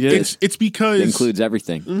 Yeah, I like it. It's because it includes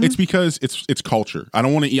everything. Mm-hmm. It's because it's culture. I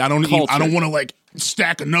don't want to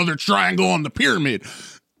stack another triangle on the pyramid.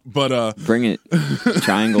 But bring it,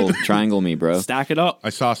 triangle me, bro. Stack it up.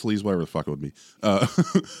 Isosceles, whatever the fuck it would be.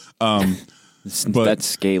 That's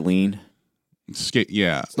scalene.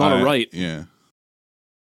 Yeah, it's not a right. Yeah,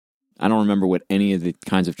 I don't remember what any of the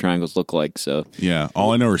kinds of triangles look like. So yeah,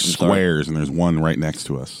 all I know are squares, and there's one right next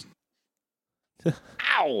to us.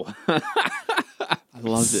 Ow! I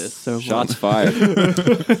love this so much. Shots fired.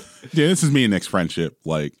 Yeah, this is me and Nick's friendship.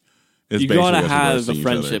 It's you gotta have a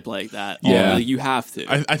friendship like that. Yeah, you have to.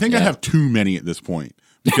 I think I have too many at this point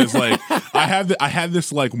because like I had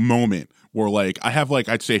this like moment where like I have like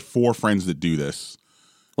I'd say 4 friends that do this.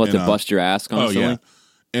 What, And, to bust your ass constantly? Oh yeah.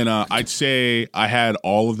 And I'd say I had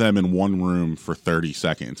all of them in one room for 30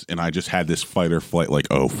 seconds, and I just had this fight or flight, like,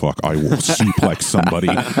 oh fuck, I will suplex somebody.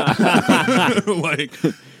 Like,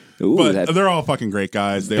 Ooh, but that they're all fucking great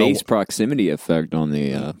guys. They base all, proximity effect on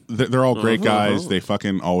the. they're all great guys. They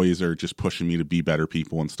fucking always are just pushing me to be better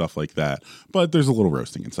people and stuff like that. But there's a little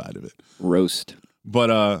roasting inside of it. Roast.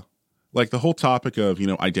 But like the whole topic of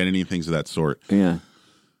identity and things of that sort. Yeah.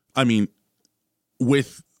 I mean,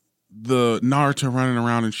 with the Naruto running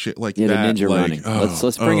around and shit like Yeah, that. the ninja like, running.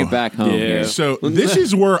 Let's bring it back home Yeah. here. So this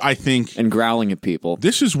is where I think And growling at people.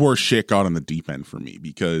 this is where shit got on the deep end for me,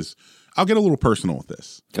 because I'll get a little personal with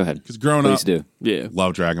this. Go ahead. Because growing Please up, do. Yeah.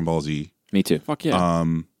 love Dragon Ball Z. Me too. Fuck yeah.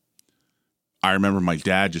 I remember my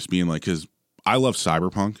dad just being like, because I love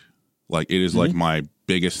Cyberpunk. Like, it is like my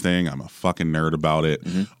biggest thing. I'm a fucking nerd about it.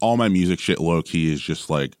 All my music shit, low key, is just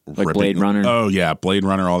like ripping. Blade Runner? Oh yeah, Blade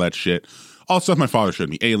Runner, all that shit. All the stuff my father showed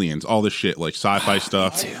me, aliens, all this shit, like sci-fi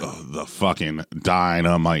stuff. Oh, the fucking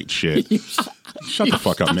dynamite shit. Shut the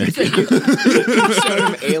fuck up, Nick.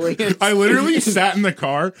 Aliens. I literally sat in the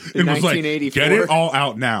car and was like, 1984. get it all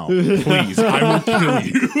out now, please. I will kill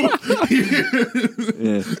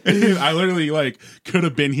you. And I literally like could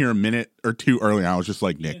have been here a minute or two early. I was just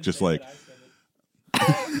like, Nick, just like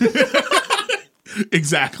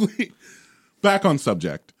exactly. Back on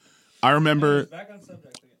subject. I remember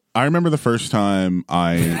the first time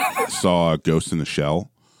I saw Ghost in the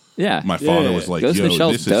Shell. Yeah. My father Yeah. was like, Ghost in yo, the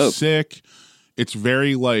Shell's this dope. is sick. It's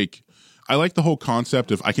very like, I like the whole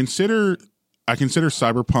concept of, I consider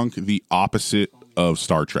Cyberpunk the opposite of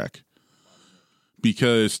Star Trek.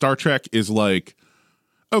 Because Star Trek is like,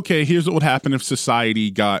 okay, here's what would happen if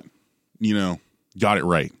society got it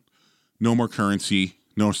right. No more currency,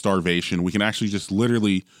 no starvation. We can actually just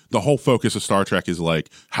literally, the whole focus of Star Trek is like,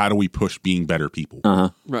 how do we push being better people?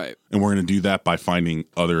 Right. And we're going to do that by finding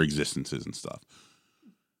other existences and stuff.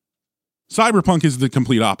 Cyberpunk is the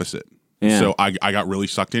complete opposite. Yeah. So I got really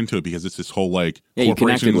sucked into it because it's this whole like Yeah, you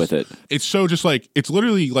connected with it. It's so just like, it's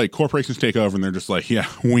literally like corporations take over and they're just like, yeah,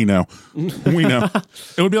 we know. We know.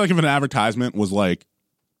 It would be like if an advertisement was like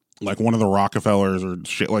one of the Rockefellers or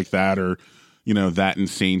shit like that, or that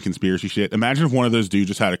insane conspiracy shit. Imagine if one of those dudes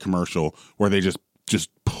just had a commercial where they just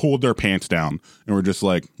pulled their pants down and were just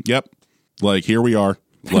like, yep, like here we are.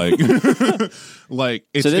 Like, like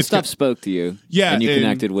it's, So this it's stuff spoke to you. yeah, And you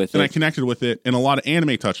connected with and I it. connected with it, and a lot of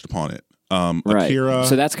anime touched upon it. Right. Akira,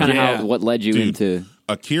 So that's kind of Yeah. what led you Dude. into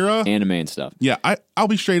Akira. anime and stuff. Yeah, I'll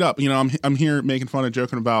be straight up. I'm here making fun and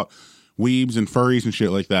joking about weebs and furries and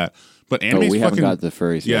shit like that. But Oh, anime's we haven't fucking got the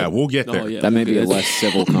furries yeah. yet. We'll get there. Oh, yeah. That may be a It's- less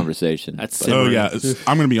civil conversation. That's but- Oh simmering. yeah,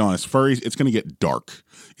 I'm gonna be honest. Furries, it's gonna get dark.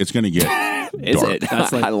 It's gonna get Is dark. it?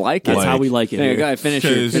 That's like- I like That's it. how we like it. Yeah, here. go ahead, finish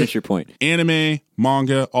 'Cause- your point. Anime,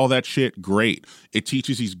 manga, all that shit, great. It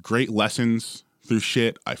teaches these great lessons through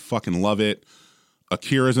shit. I fucking love it.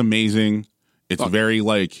 Akira's amazing. It's very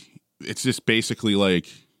like, it's just basically like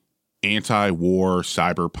anti-war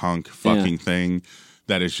cyberpunk fucking thing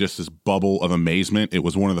that is just this bubble of amazement. It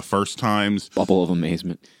was one of the first times Bubble of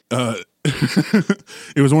amazement.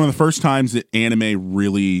 it was one of the first times that anime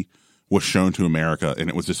really was shown to America, and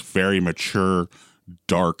it was this very mature,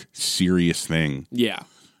 dark, serious thing. Yeah.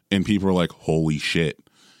 And people were like, holy shit.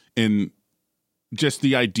 And just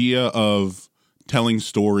the idea of telling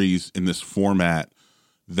stories in this format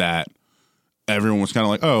that everyone was kind of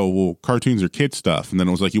like, oh, well, cartoons are kid stuff. And then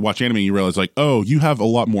it was like, you watch anime and you realize like, oh, you have a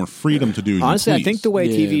lot more freedom to do as you Honestly, I please. think the way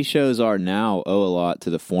Yeah. TV shows are now owe a lot to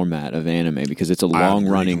the format of anime because it's a I agree long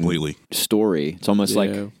running completely. story. It's almost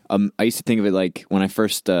Yeah. like I used to think of it like when I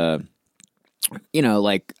first like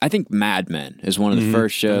I think Mad Men is one of the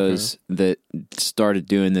first shows that started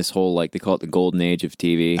doing this whole like they call it the golden age of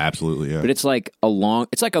TV. Absolutely, yeah. But it's like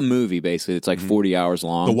it's like a movie basically. It's like 40 hours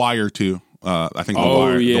long. The Wire too. I think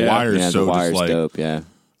Oh, The yeah. Wire is yeah, so The Wire's just like dope. Yeah,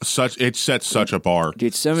 it sets such a bar.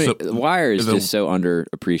 dude, so many. The Wire is the- just so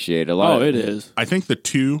underappreciated. A lot. Oh, of, it is. I think the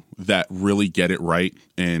two that really get it right,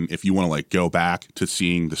 and if you want to like go back to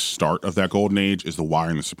seeing the start of that golden age, is The Wire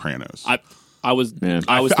and The Sopranos. I was Yeah.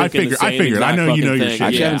 I was I thinking the figured- I same figured. I exact know you know fucking your thing. shit.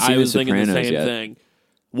 Actually, I haven't Yeah, seen I was The thinking the Sopranos same yet. thing.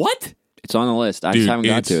 What? It's on the list. I just Dude, haven't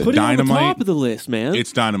got it's to it. Put it on the Dynamite. top of the list, man.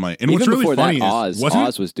 It's dynamite. And Even what's really before funny that, is wasn't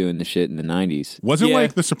Oz was doing the shit in the 90s. wasn't Yeah.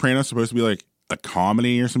 like The Sopranos supposed to be like a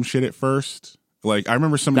comedy or some shit at first? Like I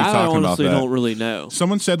remember somebody that I talking about honestly that. don't really know.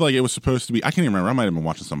 Someone said like it was supposed to be. I can't even remember. I might have been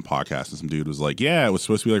watching some podcast and some dude was like, "Yeah, it was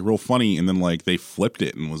supposed to be like real funny," and then like they flipped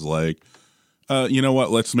it and was like, you know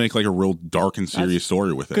what? Let's make like a real dark and serious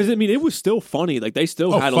story with Because it. I mean, it was still funny. Like they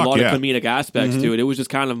still had a fuck lot yeah. of comedic aspects to it. It was just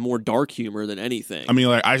kind of more dark humor than anything. I mean,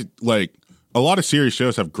 like a lot of serious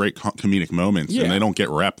shows have great comedic moments, Yeah. and they don't get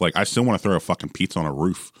rep. Like I still want to throw a fucking pizza on a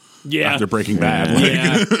roof. Yeah. After Breaking Bad. Like,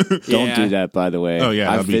 yeah. Don't Yeah. do that, by the way. Oh, yeah,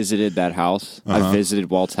 I that'd be- visited that house. I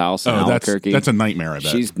visited Walt's house in Albuquerque. that's a nightmare. I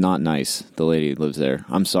bet. She's not nice. The lady who lives there.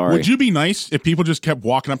 I'm sorry. Would you be nice if people just kept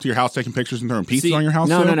walking up to your house, taking pictures, and throwing pizza See, on your house?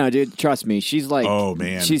 No, though? no, dude. Trust me. She's like, Oh,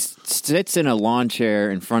 man. She sits in a lawn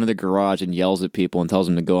chair in front of the garage and yells at people and tells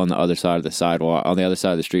them to go on the other side of the sidewalk, on the other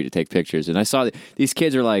side of the street to take pictures. And I saw that these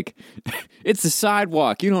kids are like, it's the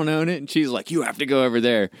sidewalk. You don't own it. And she's like, you have to go over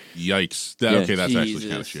there. Yikes! Yeah, Okay, that's actually Jesus.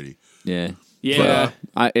 kind of shitty. Yeah. Yeah.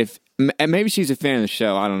 And maybe she's a fan of the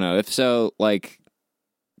show. I don't know. If so, like,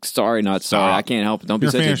 sorry, not sorry. Stop. I can't help it. Don't be You're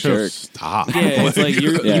a such fan a of shows. jerk. Stop. Yeah, it's like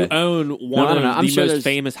you Yeah. own one I don't know. of I'm the sure most there's-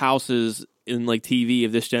 famous houses in like TV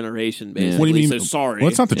of this generation. Basically, What do you mean? So sorry. Well,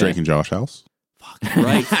 it's not the Yeah. Drake and Josh house.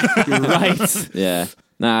 right? You're right. Yeah.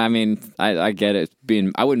 Nah, I mean, I get it.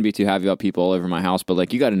 I wouldn't be too happy about people all over my house, but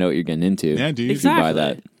like, you got to know what you're getting into. Yeah, dude. If you buy Exactly.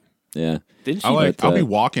 that. Yeah. Didn't she? I'll be uh,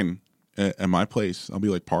 walking at my place. I'll be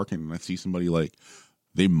like parking, and I see somebody like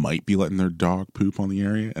they might be letting their dog poop on the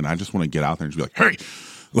area, and I just want to get out there and just be like, "Hey!"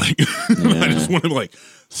 Like I just want to like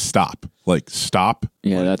stop,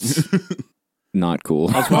 Yeah, that's not cool.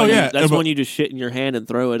 Oh yeah, That's but- when you just shit in your hand and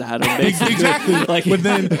throw it at them. Basically. Exactly. Like, But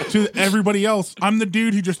then to everybody else, I'm the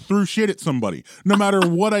dude who just threw shit at somebody. No matter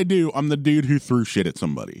what I do, I'm the dude who threw shit at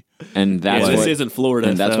somebody. And that's this what, isn't Florida.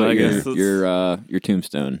 and that's so I what guess your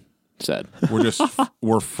tombstone said.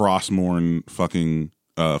 We're Frostmourne fucking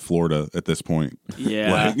Florida at this point.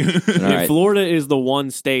 yeah. Like- All right. Florida is the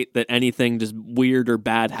one state that anything just weird or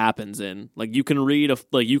bad happens in. Like you can read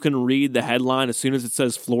the headline as soon as it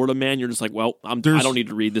says Florida man, you're just like, well, I don't need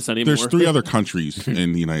to read this anymore. There's 3 other countries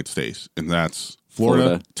in the United States, and that's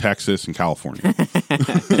Florida, Texas, and California.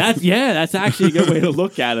 That's actually a good way to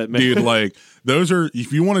look at it, man. Dude, like those are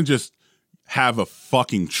if you want to just have a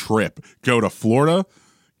fucking trip, go to Florida,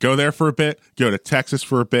 go there for a bit, go to Texas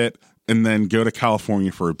for a bit, and then go to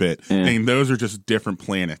California for a bit. And those are just different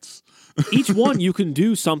planets. Each one you can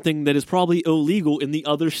do something that is probably illegal in the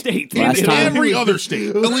other state. Last In time- every other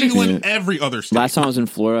state. Illegal in every other state. Last time I was in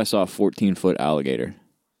Florida, I saw a 14-foot alligator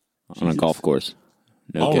on a golf course.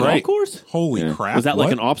 No All kidding. right. Golf course? Holy Yeah. crap. Was that like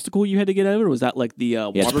what? an obstacle you had to get over? Or was that like the Yeah,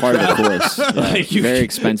 water it's part of the trap? course. Yeah, Like, you- very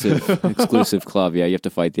expensive, exclusive club. Yeah, you have to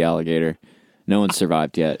fight the alligator. No one's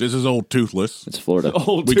survived yet. This is old Toothless. It's Florida.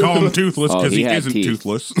 Old We call him Toothless Oh, because he had isn't teeth.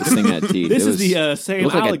 toothless. This thing had teeth. This It is the was- same it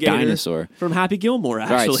looked like alligator a dinosaur. from Happy Gilmore, All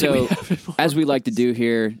right, actually. so as we like to do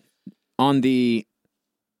here on the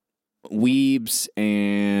weebs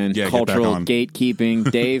and Yeah, get back cultural on. gatekeeping,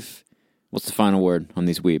 Dave, what's the final word on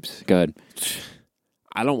these weebs? Go ahead.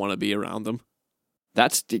 I don't want to be around them.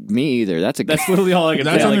 That's me either. That's Literally all I can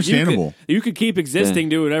That's say. Like, understandable. you could keep existing,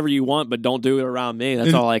 do whatever you want, but don't do it around me. That's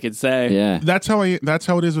And- all I could say. yeah. That's how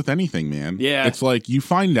it is with anything, man. Yeah. It's like you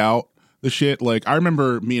find out the shit. Like I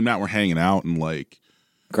remember me and Matt were hanging out and like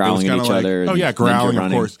Growling it at was each kinda like, other. Oh and yeah, ninja growling, of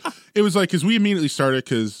running. course. It was like because we immediately started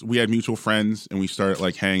because we had mutual friends and we started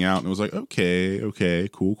like hanging out and it was like okay,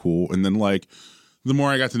 cool. And then like the more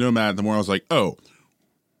I got to know Matt, the more I was like, oh,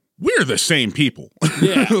 we're the same people.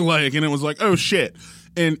 Yeah. Like, and it was like, oh shit.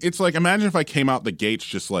 And it's like, imagine if I came out the gates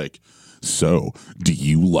just like, so do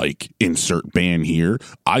you like insert band here?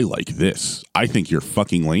 I like this. I think you're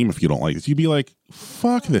fucking lame if you don't like this. You'd be like,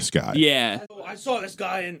 fuck this guy. Yeah. Oh, I saw this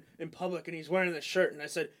guy in public and he's wearing this shirt and I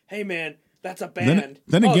said, "Hey man, that's a band."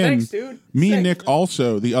 Then "Oh, again, thanks, dude. me and Sick." Nick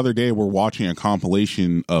also the other day were watching a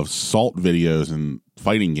compilation of Salt videos and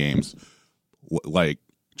fighting games. Like,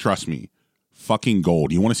 trust me, fucking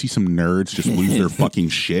gold. You want to see some nerds just lose their fucking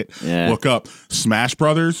shit? Yeah. Look up Smash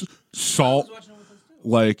Brothers, Salt.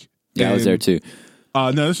 Like, Yeah, I was and- there too.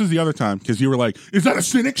 No, this was the other time because you were like, "Is that a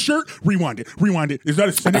Cynic shirt? Rewind it. Is that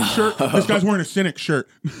a Cynic shirt? This guy's wearing a Cynic shirt."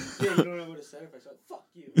 Yeah, you don't know what I would have said if I said, "Fuck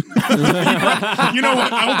you." You know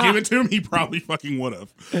what? I'll give it to him. He probably fucking would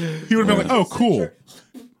have. He would have been like, "Oh, cool.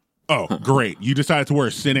 Oh, great. You decided to wear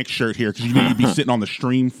a Cynic shirt here because you knew you'd be sitting on the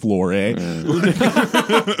stream floor, eh?"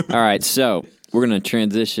 All right, so we're going to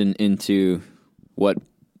transition into what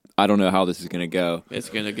I don't know how this is going to go. It's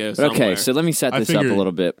going to go But somewhere. okay, so let me set I this up a figured-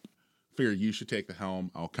 little bit. Figure you should take the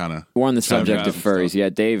helm. I'll kind of. We're on the Try to subject grab of some furries. stuff. Yeah,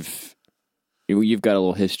 Dave, you've got a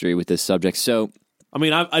little history with this subject. So I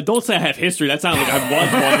mean, I don't say I have history. That sounds like I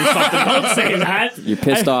was one or something. Don't say that. you're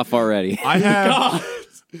pissed off already. I have.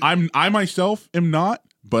 God. I myself am not,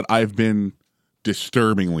 but I've been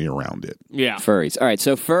disturbingly around it. Yeah. Furries. All right,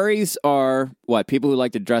 so furries are what? People who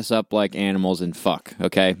like to dress up like animals and fuck,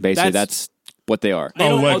 okay? Basically, that's what they are. They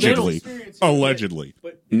don't- Allegedly. experience it, Allegedly.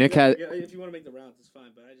 But Nick has- if you want to make the rounds, it's fine.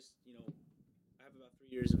 But I just, I have about 3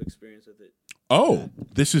 years of experience with it. Oh,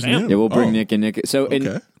 this is Damn. new. Yeah, we'll bring Oh, Nick and Nick. So, Okay.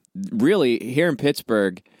 and really, here in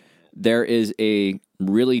Pittsburgh, there is a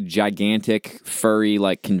really gigantic furry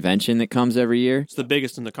like convention that comes every year. It's the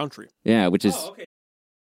biggest in the country. Yeah, which is Okay.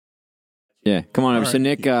 yeah. Come on over. All So, right.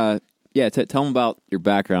 Nick, tell them about your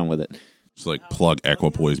background with it. It's like plug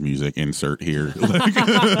Equipoise music, insert here.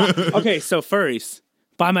 Okay, so furries.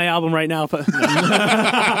 Buy my album right now. You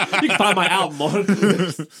can find my album on.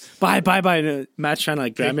 Buy. Matt's trying to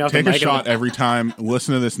like grab me off Take the a mic. shot every time.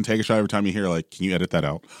 Listen to this and take a shot every time you hear, like, can you edit that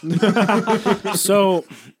out? So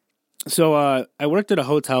I worked at a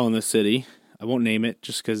hotel in the city. I won't name it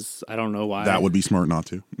just because I don't know why. That would be smart not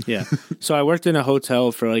to. Yeah. So I worked in a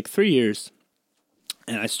hotel for like 3 years.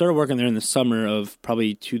 And I started working there in the summer of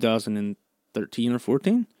probably 2013 or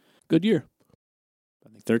 14. Good year. I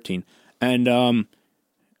think 13. And around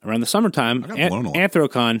the summertime, I got blown a lot.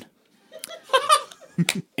 Anthrocon.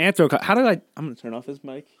 How did I'm going to turn off his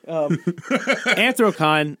mic.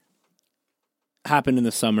 Anthrocon happened in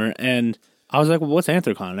the summer. And I was like, well, what's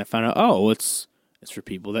Anthrocon? And I found out, it's for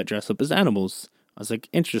people that dress up as animals. I was like,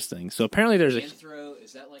 interesting. So apparently there's a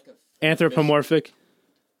Is that like a anthropomorphic.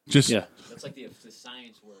 Just, Yeah. That's like the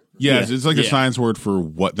science word. yeah, it's like a Yeah. science word for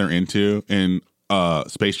what they're into. And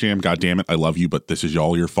Space Jam, God damn it, I love you, but this is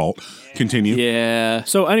all your fault. Continue. Yeah.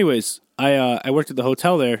 So, anyways, I worked at the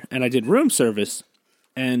hotel there, and I did room service.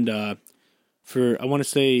 And for I want to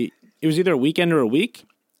say it was either a weekend or a week.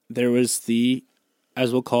 There was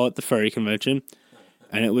as we'll call it, the furry convention,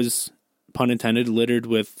 and it was, pun intended, littered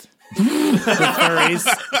with furries.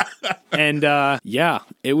 And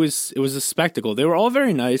it was a spectacle. They were all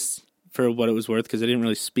very nice for what it was worth because they didn't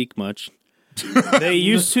really speak much. They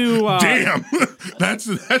used to Damn, that's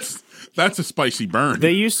a spicy burn.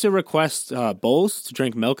 They used to request bowls to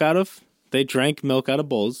drink milk out of. They drank milk out of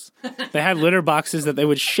bowls. They had litter boxes that they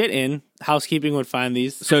would shit in. Housekeeping would find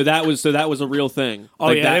these. So that was a real thing.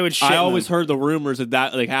 Oh, yeah, that, they would shit I in always them. heard the rumors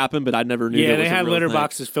that like happened, but I never knew. Yeah, that they was a had real litter thing.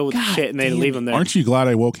 boxes filled with shit, and they'd leave them there. Aren't you glad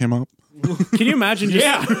I woke him up? Can you imagine? Just,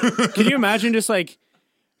 Yeah. Can you imagine just like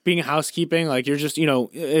being housekeeping? Like you're just,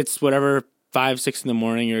 it's whatever 5, 6 in the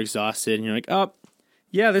morning. You're exhausted, and you're like, oh,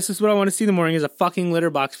 yeah, this is what I want to see in the morning is a fucking litter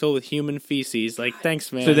box filled with human feces. Like,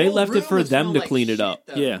 thanks, man. So they left it for them to clean it up.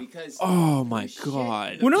 Yeah. Oh my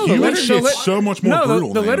god. Well, no, You the litter, shit so much more no, brutal.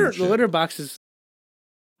 the than litter, animal the shit. litter boxes.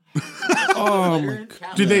 Oh my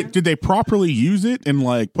god. Did they properly use it and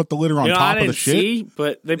like put the litter on I top of didn't the shit? see,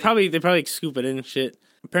 but they probably like, scoop it in and shit.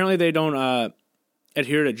 Apparently, they don't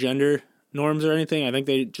adhere to gender norms or anything. I think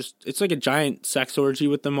it's like a giant sex orgy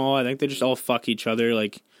with them all. I think they just all fuck each other,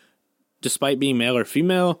 like, despite being male or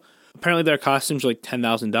female. Apparently, their costumes are like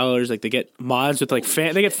 $10,000. Like, they get mods with like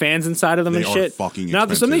they get fans inside of them They and are shit. fucking Now, some of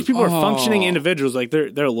these expensive. people are functioning individuals. Like,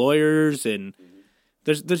 they're lawyers and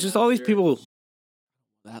there's just all these people.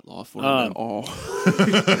 That law for them. Oh.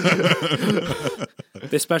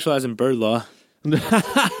 They specialize in bird law.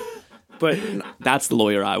 But That's the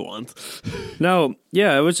lawyer I want. no,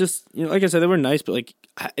 yeah, it was just, like I said, they were nice, but like,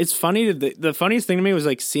 it's funny. The funniest thing to me was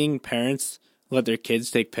like seeing parents let their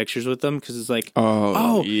kids take pictures with them because it's like,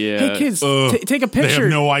 yeah. hey kids, take a They picture. have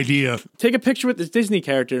no idea. Take a picture with this Disney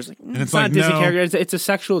character. It's like, it's not like, a Disney no. character. It's a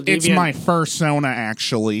sexual deviant. It's my fursona,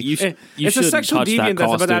 actually. You It's a shouldn't sexual touch that deviant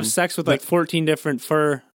that's about to have costume. sex with like 14 different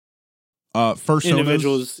fur. Fursonas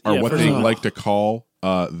Individuals, are yeah, what they fursonas. like to call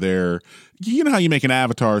their. You know how you make an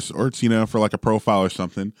avatar, or it's for like a profile or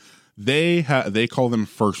something. They call them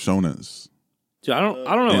fursonas. Dude, I don't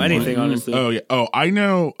know And, anything, like, honestly. Oh yeah. Oh, I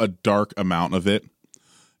know a dark amount of it,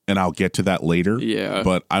 and I'll get to that later. Yeah.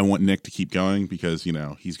 But I want Nick to keep going because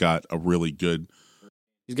he's got a really good.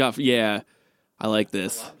 He's got I like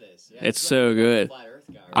this. It's so good.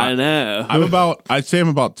 I know. I'd say I'm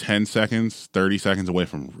about 10 seconds, 30 seconds away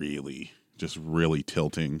from really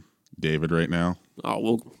tilting David right now. Oh,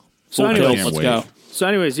 well. So full anyways- tilt. Let's Can't go. wait. So,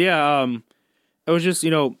 anyways, yeah, it was just,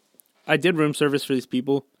 I did room service for these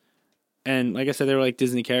people. And like I said, they were like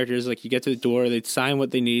Disney characters. Like, you get to the door, they'd sign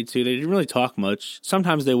what they needed to. They didn't really talk much.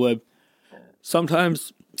 Sometimes they would.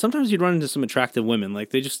 Sometimes you'd run into some attractive women.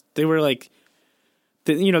 Like, they were like,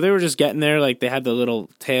 they were just getting there. Like, they had the little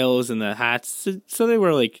tails and the hats. So they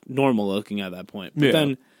were like normal looking at that point. But Yeah.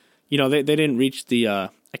 then, they didn't reach the, I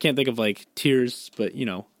can't think of like tiers, but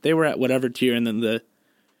they were at whatever tier. And then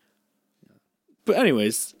but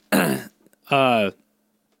anyways, yeah,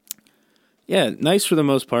 nice for the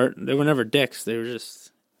most part. They were never dicks. They were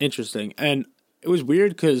just interesting. And it was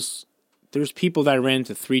weird because there's people that I ran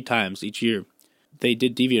into 3 times each year. They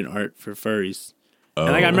did deviant art for furries.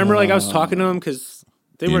 And like, I remember like I was talking to them because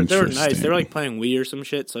They were nice. Interesting. They were like playing Wii or some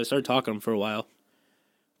shit. So I started talking to them for a while.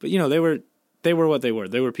 But they were what they were.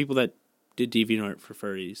 They were people that did DeviantArt for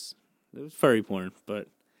furries. It was furry porn, but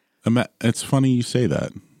It's funny you say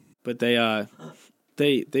that. But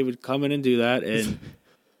they would come in and do that, and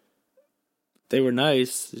they were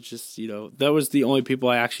nice. It's just that was the only people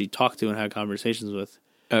I actually talked to and had conversations with.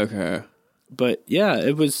 Okay. But yeah,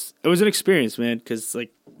 it was an experience, man. Because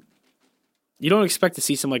like, you don't expect to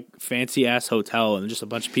see some like fancy ass hotel and just a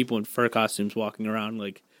bunch of people in fur costumes walking around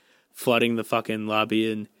like flooding the fucking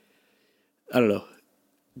lobby, and I don't know,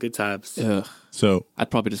 good times. Ugh. So I'd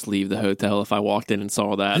probably just leave the hotel if I walked in and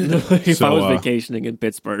saw that. If I was vacationing in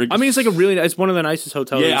Pittsburgh. I mean, it's like it's one of the nicest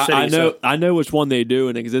hotels in the city. I know. So. I know which one they do,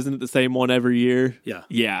 and isn't it the same one every year? Yeah.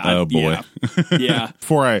 Yeah. Oh boy. Yeah.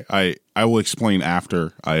 before I will explain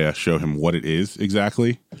after I show him what it is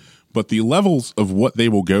exactly, but the levels of what they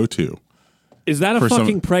will go to. Is that a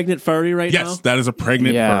fucking pregnant furry right now? Yes, that is a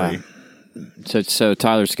pregnant furry. So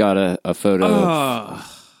Tyler's got a photo.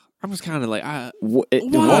 I was kind of like,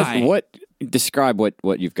 why? What? Describe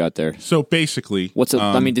what you've got there. So basically,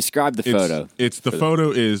 describe the photo. The photo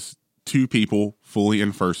is two people fully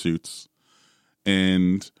in fursuits,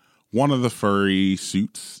 and one of the furry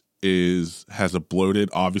suits has a bloated,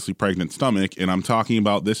 obviously pregnant stomach, and I'm talking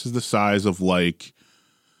about this is the size of like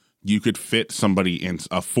you could fit somebody in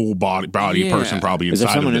a full body person probably inside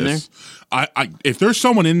there someone of this. If there's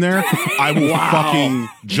someone in there, I will fucking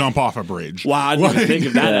jump off a bridge. wow, I didn't even think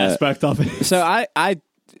of that aspect of it. So I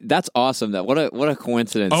that's awesome. What a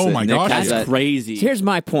coincidence. Oh my gosh, That's yeah. crazy. Here's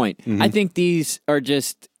my point. I think these are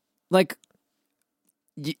just like,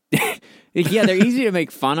 yeah, they're easy to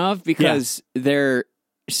make fun of because they're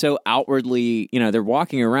so outwardly, they're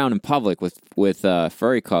walking around in public with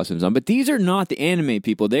furry costumes on. But these are not the anime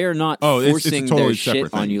people. They are not forcing totally their shit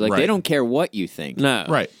separate on thing. you. Like Right. they don't care what you think. No.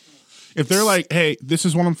 Right. If they're like, hey, this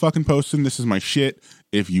is what I'm fucking posting, this is my shit.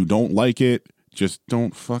 If you don't like it, just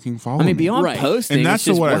don't fucking follow me. I mean, beyond Right. posting, And that's it's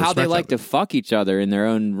just what I how they respect like of to it. fuck each other in their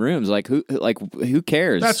own rooms. Like who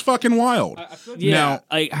cares? That's fucking wild. Yeah.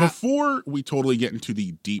 Now, before we totally get into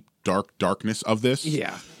the deep, darkness of this,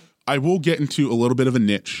 Yeah. I will get into a little bit of a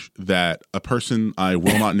niche that a person I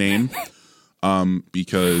will not name,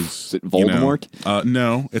 because Is it Voldemort?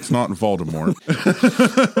 No, it's not Voldemort.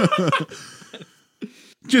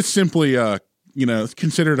 Just simply,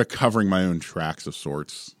 considered a covering my own tracks of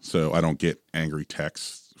sorts, so I don't get angry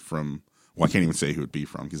texts from. Well, I can't even say who it'd be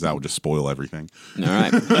from because that would just spoil everything. All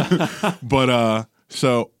right. But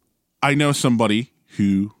so I know somebody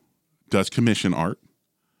who does commission art,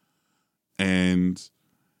 and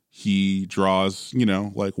he draws,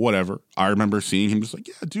 like whatever. I remember seeing him just like,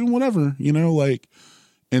 yeah, doing whatever,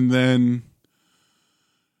 and then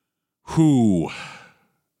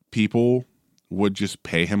people would just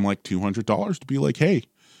pay him like $200 to be like, hey,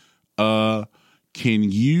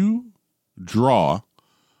 can you draw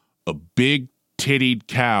a big tittied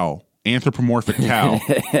cow, anthropomorphic cow?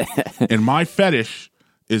 And my fetish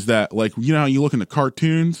is that, like, how you look in the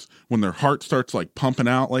cartoons when their heart starts like pumping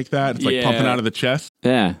out like that, it's like pumping out of the chest.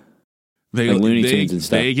 Yeah. They Like Looney Tunes and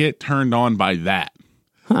stuff. They get turned on by that,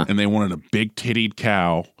 and they wanted a big tittied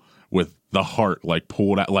cow with the heart like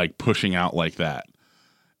pulled out, like pushing out like that.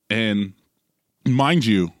 And mind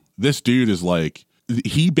you, this dude is like,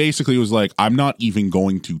 he basically was like, I'm not even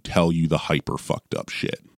going to tell you the hyper fucked up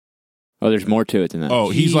shit. Oh, there's more to it than that. Oh,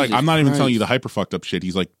 he's like, Jesus I'm not even telling Christ. you the hyper fucked up shit.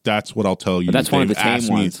 He's like, that's what I'll tell you. But that's one of They've the tame asked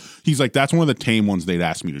me- ones. He's like, that's one of the tame ones they'd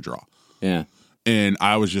asked me to draw. Yeah. And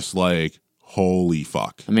I was just like, holy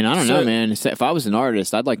fuck. I mean, I don't know, So- man. If I was an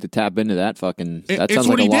artist, I'd like to tap into that fucking. That It's sounds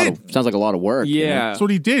what like a he lot. did. Sounds like a lot of work. you know? Yeah. That's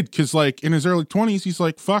what he did. Because, like, in his early 20s, he's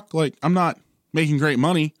like, fuck, like, I'm not making great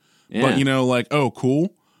money. Yeah. But, like, oh,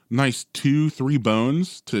 cool. Nice 2-3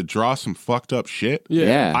 bones to draw some fucked up shit.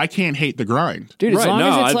 Yeah. I can't hate the grind. Dude, as Right, long no,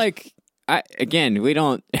 as it's I've- like, we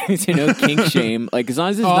don't, kink shame. Like, as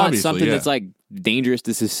long as it's not Obviously, something yeah. that's like dangerous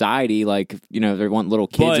to society, like, they want little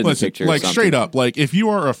kids in the Listen, picture. or like, something. straight up, like, if you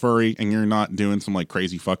are a furry and you're not doing some, like,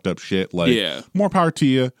 crazy fucked up shit, like, Yeah. more power to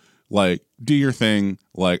you. Like, do your thing.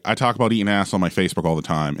 Like, I talk about eating ass on my Facebook all the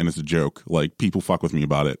time, and it's a joke. Like, people fuck with me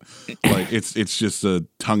about it. Like, it's just a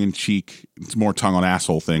tongue-in-cheek, it's more tongue on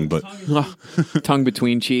asshole thing, but Tongue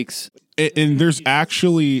between cheeks. and there's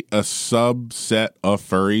actually a subset of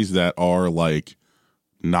furries that are like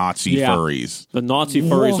Nazi Yeah. furries. The Nazi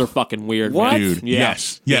furries are fucking weird. What? Man. Dude, Yeah.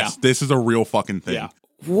 yes, Yeah. this is a real fucking thing. Yeah.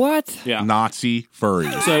 What? Yeah. Nazi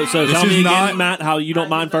furries. So This tell is me again, not- Matt, how you don't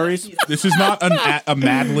mind furries? This is not a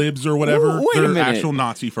Mad Libs or whatever. Wait a They're minute. actual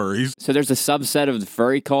Nazi furries. So there's a subset of the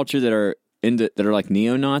furry culture that are like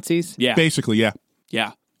neo Nazis. Yeah. Basically, yeah.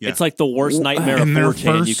 Yeah. Yeah. It's like the worst nightmare of And their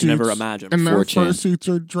 4chan you can ever fursuits- imagine. And their 4chan. fursuits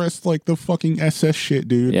are dressed like the fucking SS shit,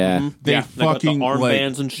 dude. Yeah. They yeah, they got the fucking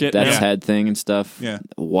armbands and shit. That's now. head thing and stuff. Yeah.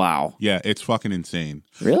 Wow. Yeah, it's fucking insane.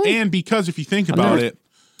 Really? And because if you think about never- it,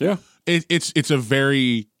 Yeah. it's a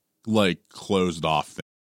very like closed off thing.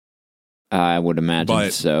 I would imagine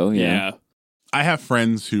But- so. Yeah. Yeah. I have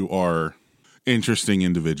friends who are interesting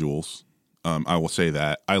individuals. I will say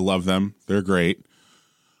that. I love them. They're great.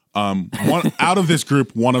 One out of this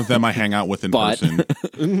group, one of them I hang out with in But- person.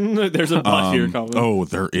 There's a butt here coming. Oh,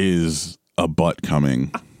 there is a butt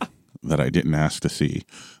coming that I didn't ask to see.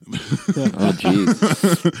 Oh,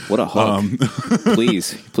 jeez. What a hook.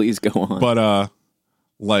 Please go on. But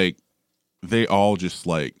like they all just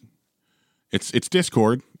like it's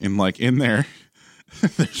Discord, and like in there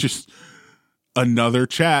there's just another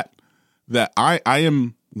chat that I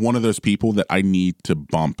am one of those people that I need to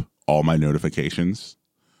bump all my notifications.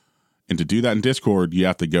 And to do that in Discord, you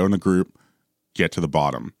have to go in the group, get to the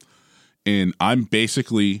bottom. And I'm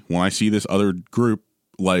basically, when I see this other group,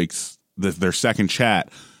 like their second chat,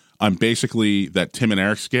 I'm basically that Tim and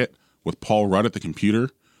Eric skit with Paul Rudd at the computer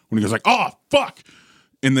when he goes like, "Oh, fuck."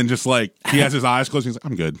 And then just like, he has his eyes closed. And he's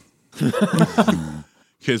like, "I'm good."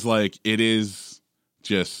 Because like, it is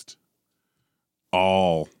just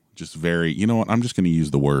all just very, you know what? I'm just going to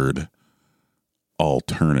use the word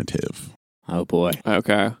alternative. Oh, boy.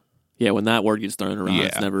 Okay. Yeah, when that word gets thrown around, Yeah.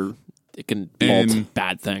 it's never. It can be And- a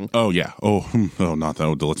bad thing. Oh yeah. Oh, not that.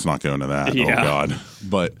 Let's not go into that. Yeah. Oh God.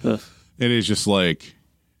 But it is just like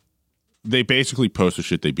they basically post the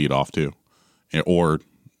shit they beat off to, or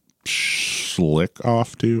slick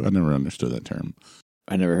off to. I never understood that term.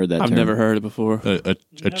 I never heard that I've term. never heard it before. A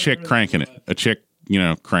chick cranking it. A chick,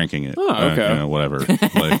 cranking it. Oh, okay. Whatever.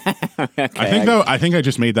 Like, I think I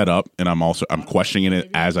just made that up, and I'm questioning it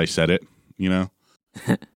as I said it.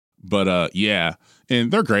 But yeah. And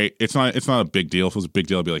they're great. It's not a big deal. If it was a big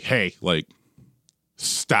deal, I'd be like, "Hey, like,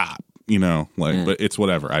 stop," But it's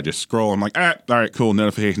whatever. I just scroll. I'm like, all right, cool.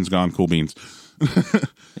 Notifications gone. Cool beans.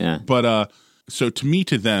 Yeah. But so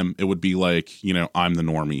to them, it would be like, I'm the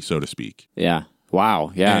normie, so to speak. Yeah.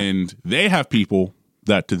 Wow. Yeah. And they have people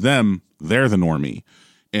that to them, they're the normie.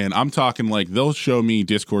 And I'm talking like they'll show me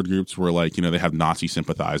Discord groups where like, they have Nazi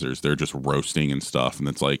sympathizers. They're just roasting and stuff. And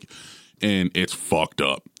it's like, and it's fucked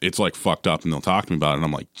up. It's like fucked up, and they'll talk to me about it. And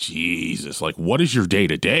I'm like, Jesus, like, what is your day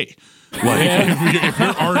to day? Like, if you're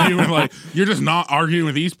arguing, like, you're just not arguing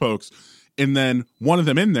with these folks. And then one of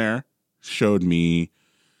them in there showed me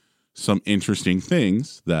some interesting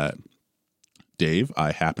things that, Dave,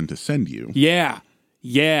 I happened to send you. Yeah.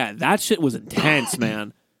 Yeah. That shit was intense,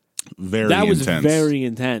 man. Very That was intense. very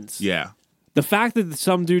intense. Yeah. The fact that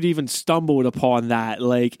some dude even stumbled upon that,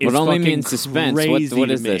 like, What it's only fucking means suspense. crazy What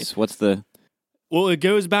to is me. this? What's the? Well, it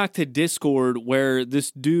goes back to Discord where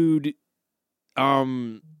this dude,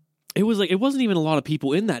 it was like, it wasn't even a lot of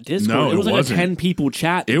people in that Discord. No, it was it like wasn't. a 10 people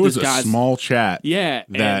chat. It was This a guy's- small chat. Yeah.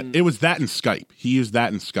 That and- it was that in Skype. He used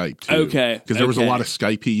that in Skype too. Okay, Because there was a okay. lot of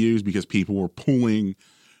Skype he used because people were pulling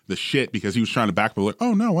the shit because he was trying to back up like,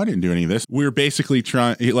 "Oh no, I didn't do any of this." We were basically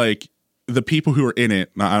trying like the people who were in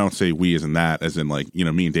it. Now, I don't say we as in that, as in like,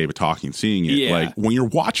 me and David talking and seeing it. Yeah. Like when you're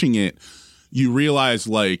watching it, you realize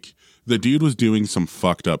like the dude was doing some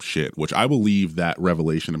fucked up shit, which I will leave that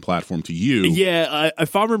revelation and platform to you. Yeah,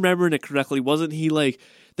 if I'm remembering it correctly, wasn't he like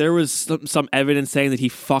there was some evidence saying that he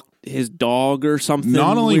fucked his dog or something?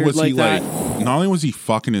 Not only weird was he that? not only was he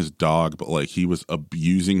fucking his dog, but like he was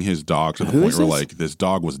abusing his dog to the Who point is where this? like this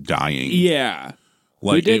dog was dying. Yeah,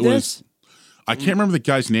 Like Who did it this? was. I can't remember the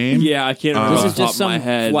guy's name. yeah, I can't remember This off is the top just of my some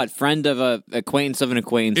head. friend of a acquaintance of an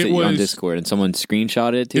acquaintance It that you on was- Discord, and someone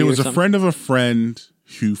screenshotted it to It you. was or a something? friend of a friend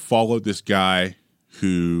who followed this guy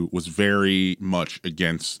who was very much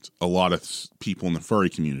against a lot of people in the furry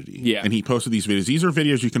community. Yeah. And he posted these videos. These are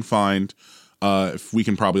videos you can find. If we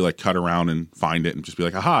can probably like cut around and find it and just be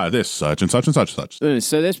like, aha, this such and such and such such.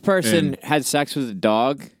 So this person And- had sex with a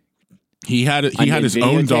dog. He had And his videotaped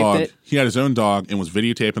own dog. it? He had his own dog and was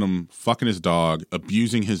videotaping him fucking his dog,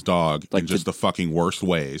 abusing his dog Like in just the fucking worst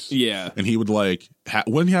ways. Yeah. And he would like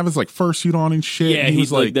wouldn't he have his like fursuit on and shit? Yeah, he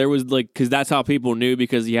was like there was like because that's how people knew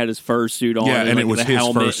because he had his fursuit on. Yeah, and like, it was the his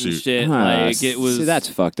helmet fursuit. and shit. Huh, Like it was. See, that's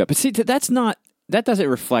fucked up. But see, that's not. That doesn't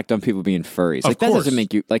reflect on people being furries. Like that course. doesn't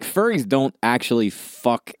make you like furries. Don't actually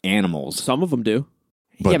fuck animals. some of them do.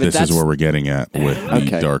 But Yeah, but this is that's- where we're getting at with the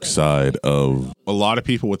Okay. dark side of a lot of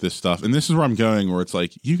people with this stuff. And this is where I'm going, where it's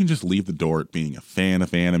like you can just leave the door at being a fan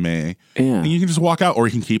of anime, Yeah. and you can just walk out, or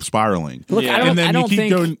you can keep spiraling. Look, Yeah. I don't. And then I you don't keep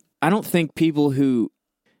think. going- I don't think people who,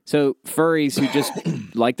 so furries who just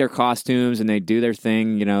like their costumes and they do their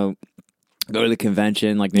thing, go to the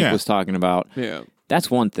convention like Nick Yeah. was talking about. Yeah. That's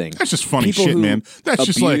one thing. That's just funny People shit, who man. That's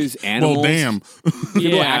just like, abuse animals. well, damn.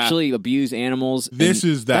 People Yeah. actually abuse animals. This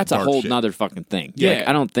and is that That's a dark whole shit. nother fucking thing. Yeah. Like,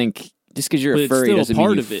 I don't think just because you're But a it's furry still a doesn't part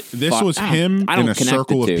mean of you it. This was I don't- him I don't in a connect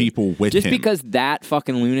circle the of two. people with just him. because that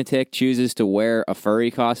fucking lunatic chooses to wear a furry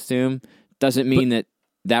costume doesn't mean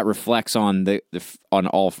that reflects on on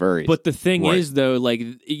all furries. But the thing Right. is, though, like,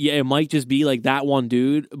 yeah, it might just be like that one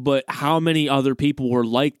dude, but how many other people were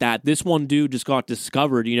like that? This one dude just got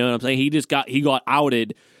discovered. You know what I'm saying? He got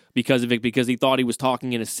outed because of it, because he thought he was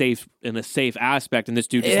talking in a safe aspect, and this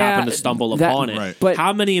dude just Yeah, happened to stumble that- upon it. Right. But-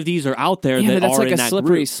 how many of these are out there yeah, that but that's are like in a that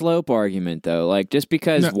slippery group? slope argument, though. Like just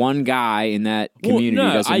because No. one guy in that Well, community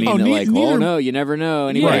no, doesn't I- mean Oh, that, like, neither- oh no, you never know.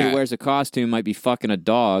 Anybody Yeah. who wears a costume might be fucking a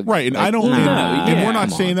dog, Right, and Like, I don't, Well, and, no, and yeah, we're not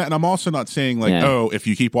come saying on. that, and I'm also not saying like, Yeah. oh, if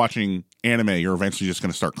you keep watching anime, you're eventually just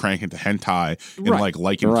going to start cranking to hentai and Right. like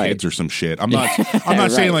liking Right. kids or some shit. I'm not saying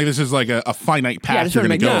Right. like this is like a finite Yeah, I path just you're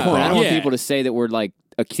want to going to make go that point. I don't across. want Yeah. people to say that we're like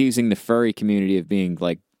accusing the furry community of being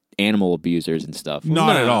like animal abusers and stuff.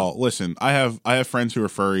 Not No. at all. Listen, I have friends who are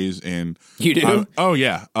furries, and You do? oh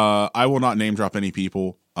yeah. I will not name drop any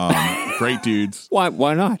people. Great dudes.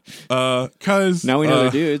 Why not? Cause Now we know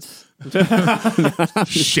they're dudes.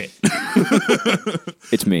 shit.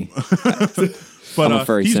 It's me. But I'm a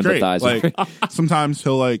furry he's great. sympathizer. Like sometimes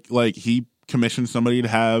he'll like he commissions somebody to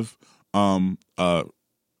have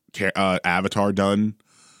avatar done,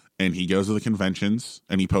 and he goes to the conventions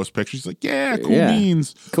and he posts pictures. He's like, yeah, cool Yeah.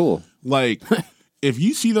 beans. Cool. Like, if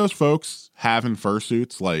you see those folks having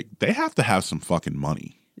fursuits, like they have to have some fucking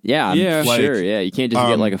money. Yeah, I'm Yeah. sure. Like, Yeah, you can't just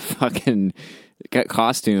get like a fucking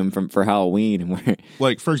costume for Halloween and wear.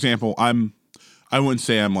 Like, for example, I wouldn't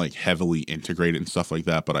say I'm like heavily integrated and stuff like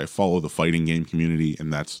that, but I follow the fighting game community,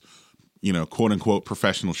 and that's, you know, quote unquote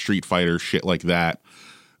professional street fighter shit like that.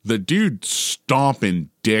 The dude stomping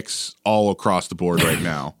dicks all across the board right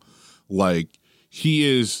now. Like, he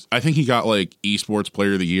is, I think he got like esports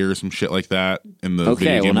player of the year or some shit like that in the Okay,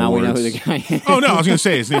 video well game now awards. we know who the guy is. Oh no, I was gonna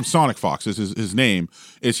say his name's Sonic Fox. Is his name.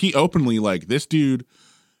 Is he openly like, this dude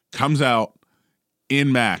comes out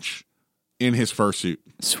in match in his fursuit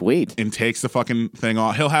Sweet. and takes the fucking thing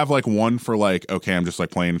off. He'll have like one for like, okay, I'm just like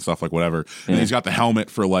playing and stuff, like whatever. And he's got the helmet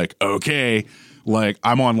for like, okay, like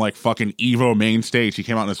I'm on like fucking Evo main stage. He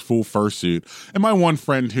came out in his full fursuit. And my one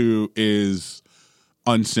friend who is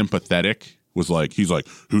unsympathetic was like, he's like,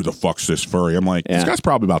 who the fuck's this furry? I'm like, this Yeah. guy's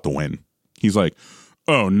probably about to win. He's like,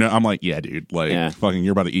 oh no. I'm like, yeah, dude. Like, Yeah. fucking,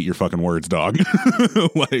 you're about to eat your fucking words, dog.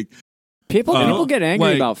 Like, People get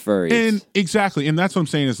angry like, about furries. and exactly, and that's what I'm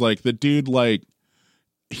saying is like the dude, like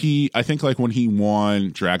I think like when he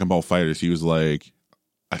won Dragon Ball Fighters, he was like,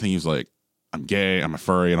 I think he was like, I'm gay, I'm a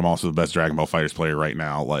furry, and I'm also the best Dragon Ball Fighters player right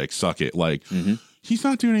now. Like, suck it. Like, he's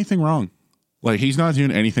not doing anything wrong. Like, he's not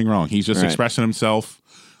doing anything wrong. He's just Right. expressing himself.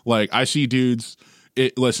 Like, I see dudes.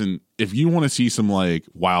 Listen, if you want to see some like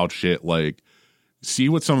wild shit, like see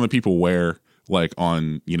what some of the people wear, like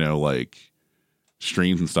on, you know, like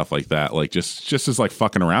streams and stuff like that, like just as like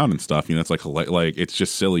fucking around and stuff, you know, it's like it's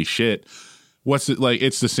just silly shit. What's it like?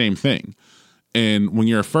 It's the same thing. And when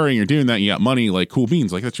you're a furry and you're doing that, and you got money, like cool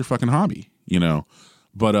beans, like that's your fucking hobby, you know.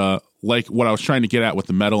 But like what I was trying to get at with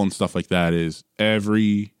the metal and stuff like that is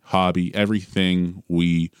every hobby, everything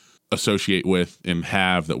we associate with and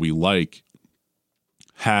have that we like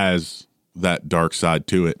has that dark side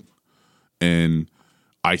to it. And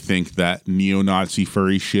I think that neo-Nazi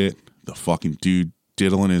furry shit, the fucking dude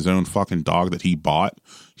diddling his own fucking dog that he bought,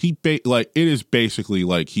 like it is basically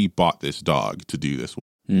like he bought this dog to do this.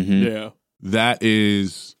 Yeah. That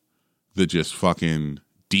is the just fucking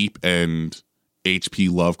deep end HP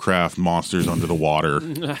Lovecraft monsters under the water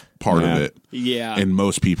part Yeah. of it. Yeah. And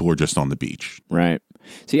most people are just on the beach. Right.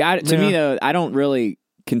 See, to me Yeah. though, I don't really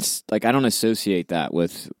I don't associate that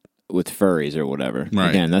with furries or whatever. Right.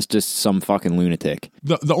 Again, that's just some fucking lunatic.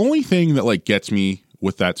 The only thing that like gets me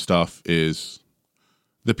with that stuff is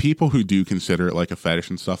the people who do consider it like a fetish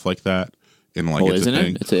and stuff like that. And like Well, it's isn't a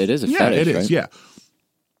thing. it? It is a Yeah, fetish, it is. right? Yeah.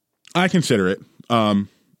 I consider it.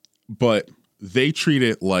 But they treat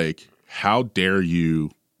it like, how dare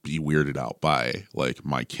you be weirded out by like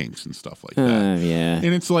my kinks and stuff like that. Yeah. And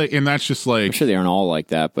it's like, and that's just like, I'm sure they aren't all like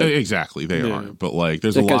that, but exactly, they Yeah. aren't. But like,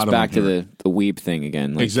 there's that a goes lot of back to them the weeb thing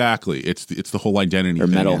again. Like, exactly. It's the whole identity or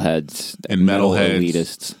thing. metalheads And metal metalheads.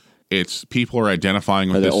 elitists It's people are identifying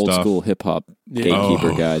or with the this old stuff. school hip hop Yeah.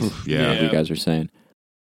 gatekeeper Oh, guys. yeah. Whatever you guys are saying.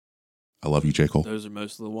 I love you, J. Cole. Those are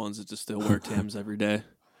most of the ones that just still wear Timbs every day.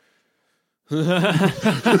 Yeah.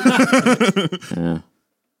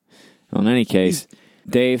 Well, in any case,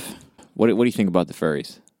 Dave, what do you think about the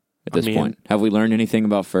furries at this mean- point? Have we learned anything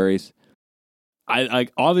about furries? I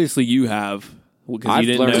obviously you have. Because I've you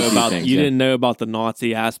didn't learned a know few about things, you yeah. didn't know about the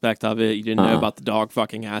Nazi aspect of it. You didn't know about the dog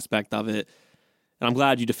fucking aspect of it. And I'm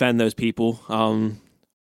glad you defend those people.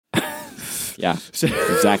 Yeah, that's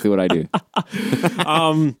exactly what I do.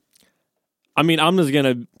 I mean, I'm just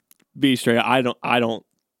gonna be straight. I don't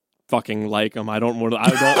fucking like them. I don't want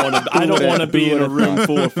to be in a room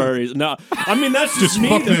full of furries. No, I mean that's just me.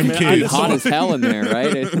 fuck Though, them man. kids. Hot as hell in there,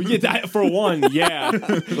 right? For one, yeah.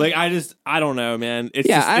 Like I don't know, man. It's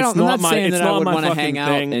Yeah, just, I'm it's not not my, saying it's that I not would my want to fucking hang out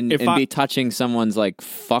thing. and If I- be touching someone's like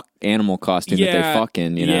fuck animal costume that Yeah, they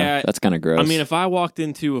fucking, you know, yeah. that's kind of gross. I mean, if I walked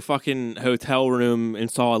into a fucking hotel room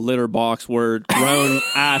and saw a litter box where grown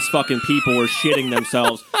ass fucking people were shitting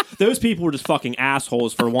themselves, those people were just fucking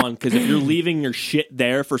assholes for one. Because if you're leaving your shit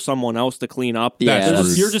there for someone else to clean up, Yeah,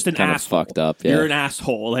 that's you're just an kinda asshole. fucked up, yeah. You're an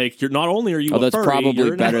asshole. Like you're not only are you although a it's furry, probably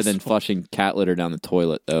you're an better than asshole. flushing cat litter down the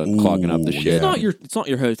toilet though, and clogging up the Ooh, shit. yeah. It's not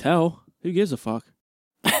your hotel. Who gives a fuck?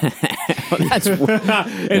 That's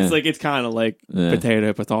It's kind of like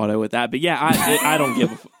potato with that. But yeah, I don't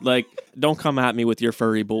give a like. Don't come at me with your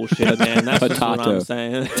furry bullshit, man. That's just what Potato. I'm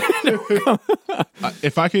saying.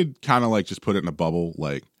 If I could kind of like just put it in a bubble,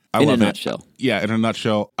 like I in a love it. nutshell. Yeah, in a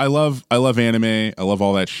nutshell, I love anime. I love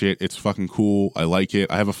all that shit. It's fucking cool. I like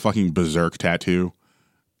it. I have a fucking Berserk tattoo.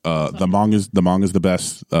 The manga's the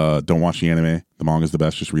best. Don't watch the anime. The manga's the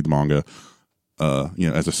best. Just read the manga.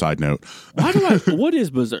 As a side note. What is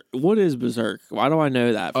Berserk? What is Berserk? Why do I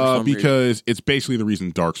know that? For some reason? Because it's basically the reason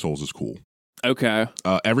Dark Souls is cool. Okay.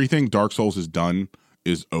 Everything Dark Souls has done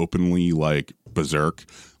is openly like Berserk.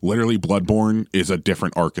 Literally, Bloodborne is a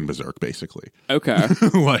different arc in Berserk, basically. Okay.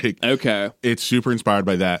 Like, Okay. it's super inspired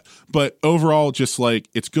by that. But overall, just like,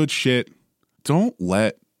 it's good shit. Don't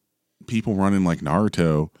let people running like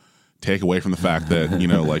Naruto take away from the fact that,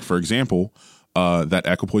 like, for example, that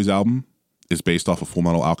Equipoise album is based off of Full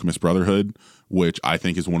Metal Alchemist Brotherhood, which I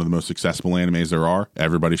think is one of the most successful animes there are.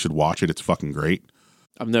 Everybody should watch it. It's fucking great.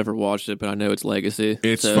 I've never watched it, but I know it's legacy.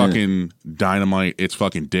 It's so- fucking dynamite. It's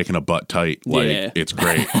fucking dick in a butt tight. Like, Yeah. it's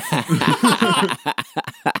great.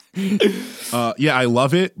 Yeah, I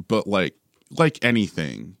love it, but like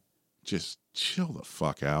anything, just chill the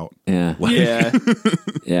fuck out. Yeah. Like, Yeah.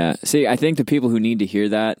 Yeah. See, I think the people who need to hear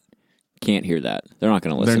that can't hear that. They're not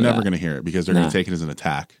going to listen they're to never that. going to hear it because they're Nah. going to take it as an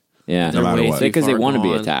attack. Yeah. No matter way what. too Because they far want to be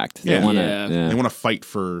gone. attacked. Yeah. They want Yeah. to They want to fight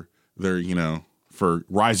for their, for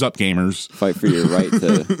rise up gamers. fight for your right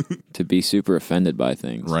to be super offended by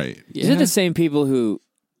things. Right. Is it the same people who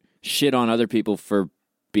shit on other people for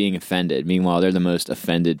being offended? Meanwhile, they're the most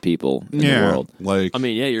offended people in the world. Like, I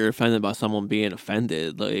mean, yeah, you're offended by someone being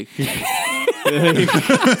offended. Like,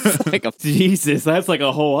 Like a Jesus, that's like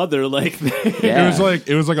a whole other like thing. Yeah.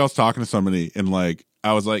 it was like I was talking to somebody and like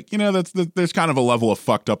I was like, there's kind of a level of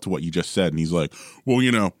fucked up to what you just said, and he's like, well,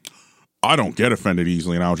 I don't get offended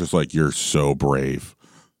easily, and I was just like, you're so brave.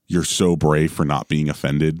 You're so brave for not being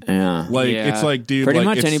offended. Yeah. Like, Yeah. it's like, dude, Pretty like,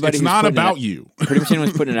 much it's, anybody it's who's not putting it about out- you. Pretty much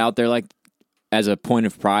anyone's putting it out there like as a point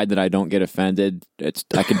of pride that I don't get offended.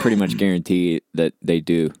 I can pretty much guarantee that they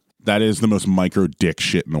do. That is the most micro dick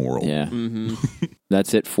shit in the world. Yeah. Mm-hmm.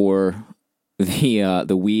 That's it for the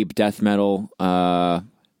weeb death metal.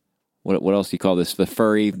 What else do you call this?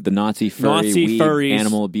 The Nazi Nazi weeb furries.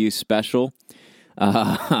 animal abuse special.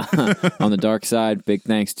 On the dark side, big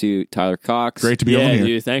thanks to Tyler Cox. Great to be Yeah, on here.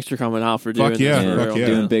 dude. Thanks for coming out for doing Fuck yeah, this. Yeah, for fuck real. yeah.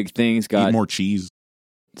 doing big things. Eat Got more cheese.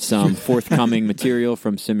 some forthcoming material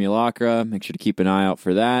from Simulacra. Make sure to keep an eye out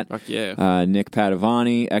for that. Fuck yeah. Nick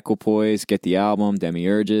Padovani, Equipoise, get the album,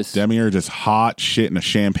 Demiurgus. Demiurge is hot shit in a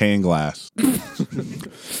champagne glass.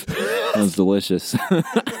 That was delicious.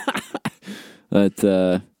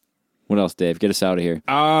 But what else, Dave? Get us out of here.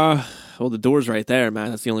 Well, the door's right there,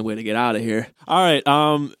 man. That's the only way to get out of here. All right.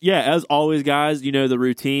 Yeah, as always, guys, you know the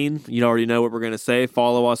routine. You already know what we're going to say.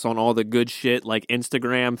 Follow us on all the good shit like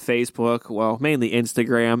Instagram, Facebook, well, mainly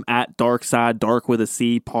Instagram, at Darkside, Dark with a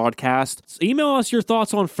C podcast. So email us your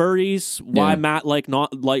thoughts on furries. Why Yeah. Matt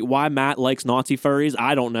why Matt likes Nazi furries.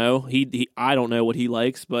 I don't know. I don't know what he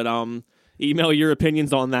likes, but email your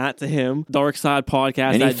opinions on that to him.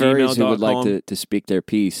 Darksidepodcast Any at furries who would gmail.com. like to speak their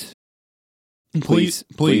piece, Please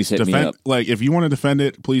hit me defend. up. Like, if you want to defend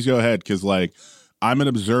it, please go ahead. Because like, I'm an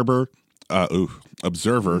observer. People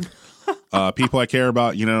I care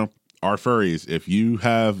about, are furries. If you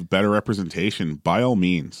have better representation, by all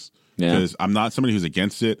means. Yeah. Because I'm not somebody who's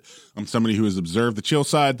against it. I'm somebody who has observed the chill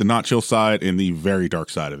side, the not chill side, and the very dark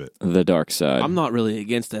side of it. the dark side. I'm not really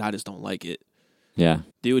against it. I just don't like it. Yeah.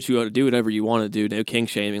 Do what you want to do, whatever you want to do. No king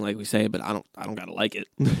shaming, like we say, but I don't gotta like it.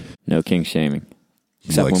 No king shaming. He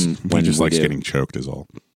Except likes, when he just we likes do. getting choked, is all.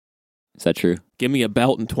 Is that true? Give me a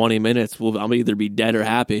belt in 20 minutes. I'll either be dead or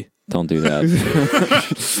happy. Don't do that.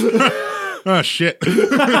 Oh shit.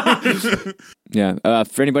 Yeah.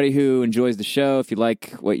 For anybody who enjoys the show, if you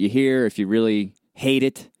like what you hear, if you really hate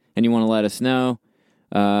it and you want to let us know,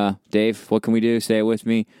 Dave, what can we do? Say it with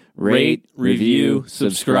me. Rate, review,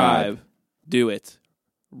 subscribe. Do it.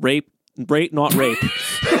 Rate, not rape.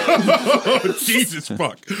 Oh, Jesus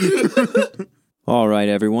fuck. All right,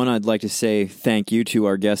 everyone. I'd like to say thank you to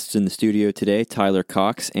our guests in the studio today, Tyler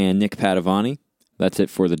Cox and Nick Padavani. That's it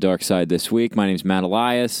for The Dark Side this week. My name's Matt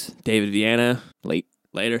Elias. David Viana.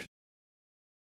 Later.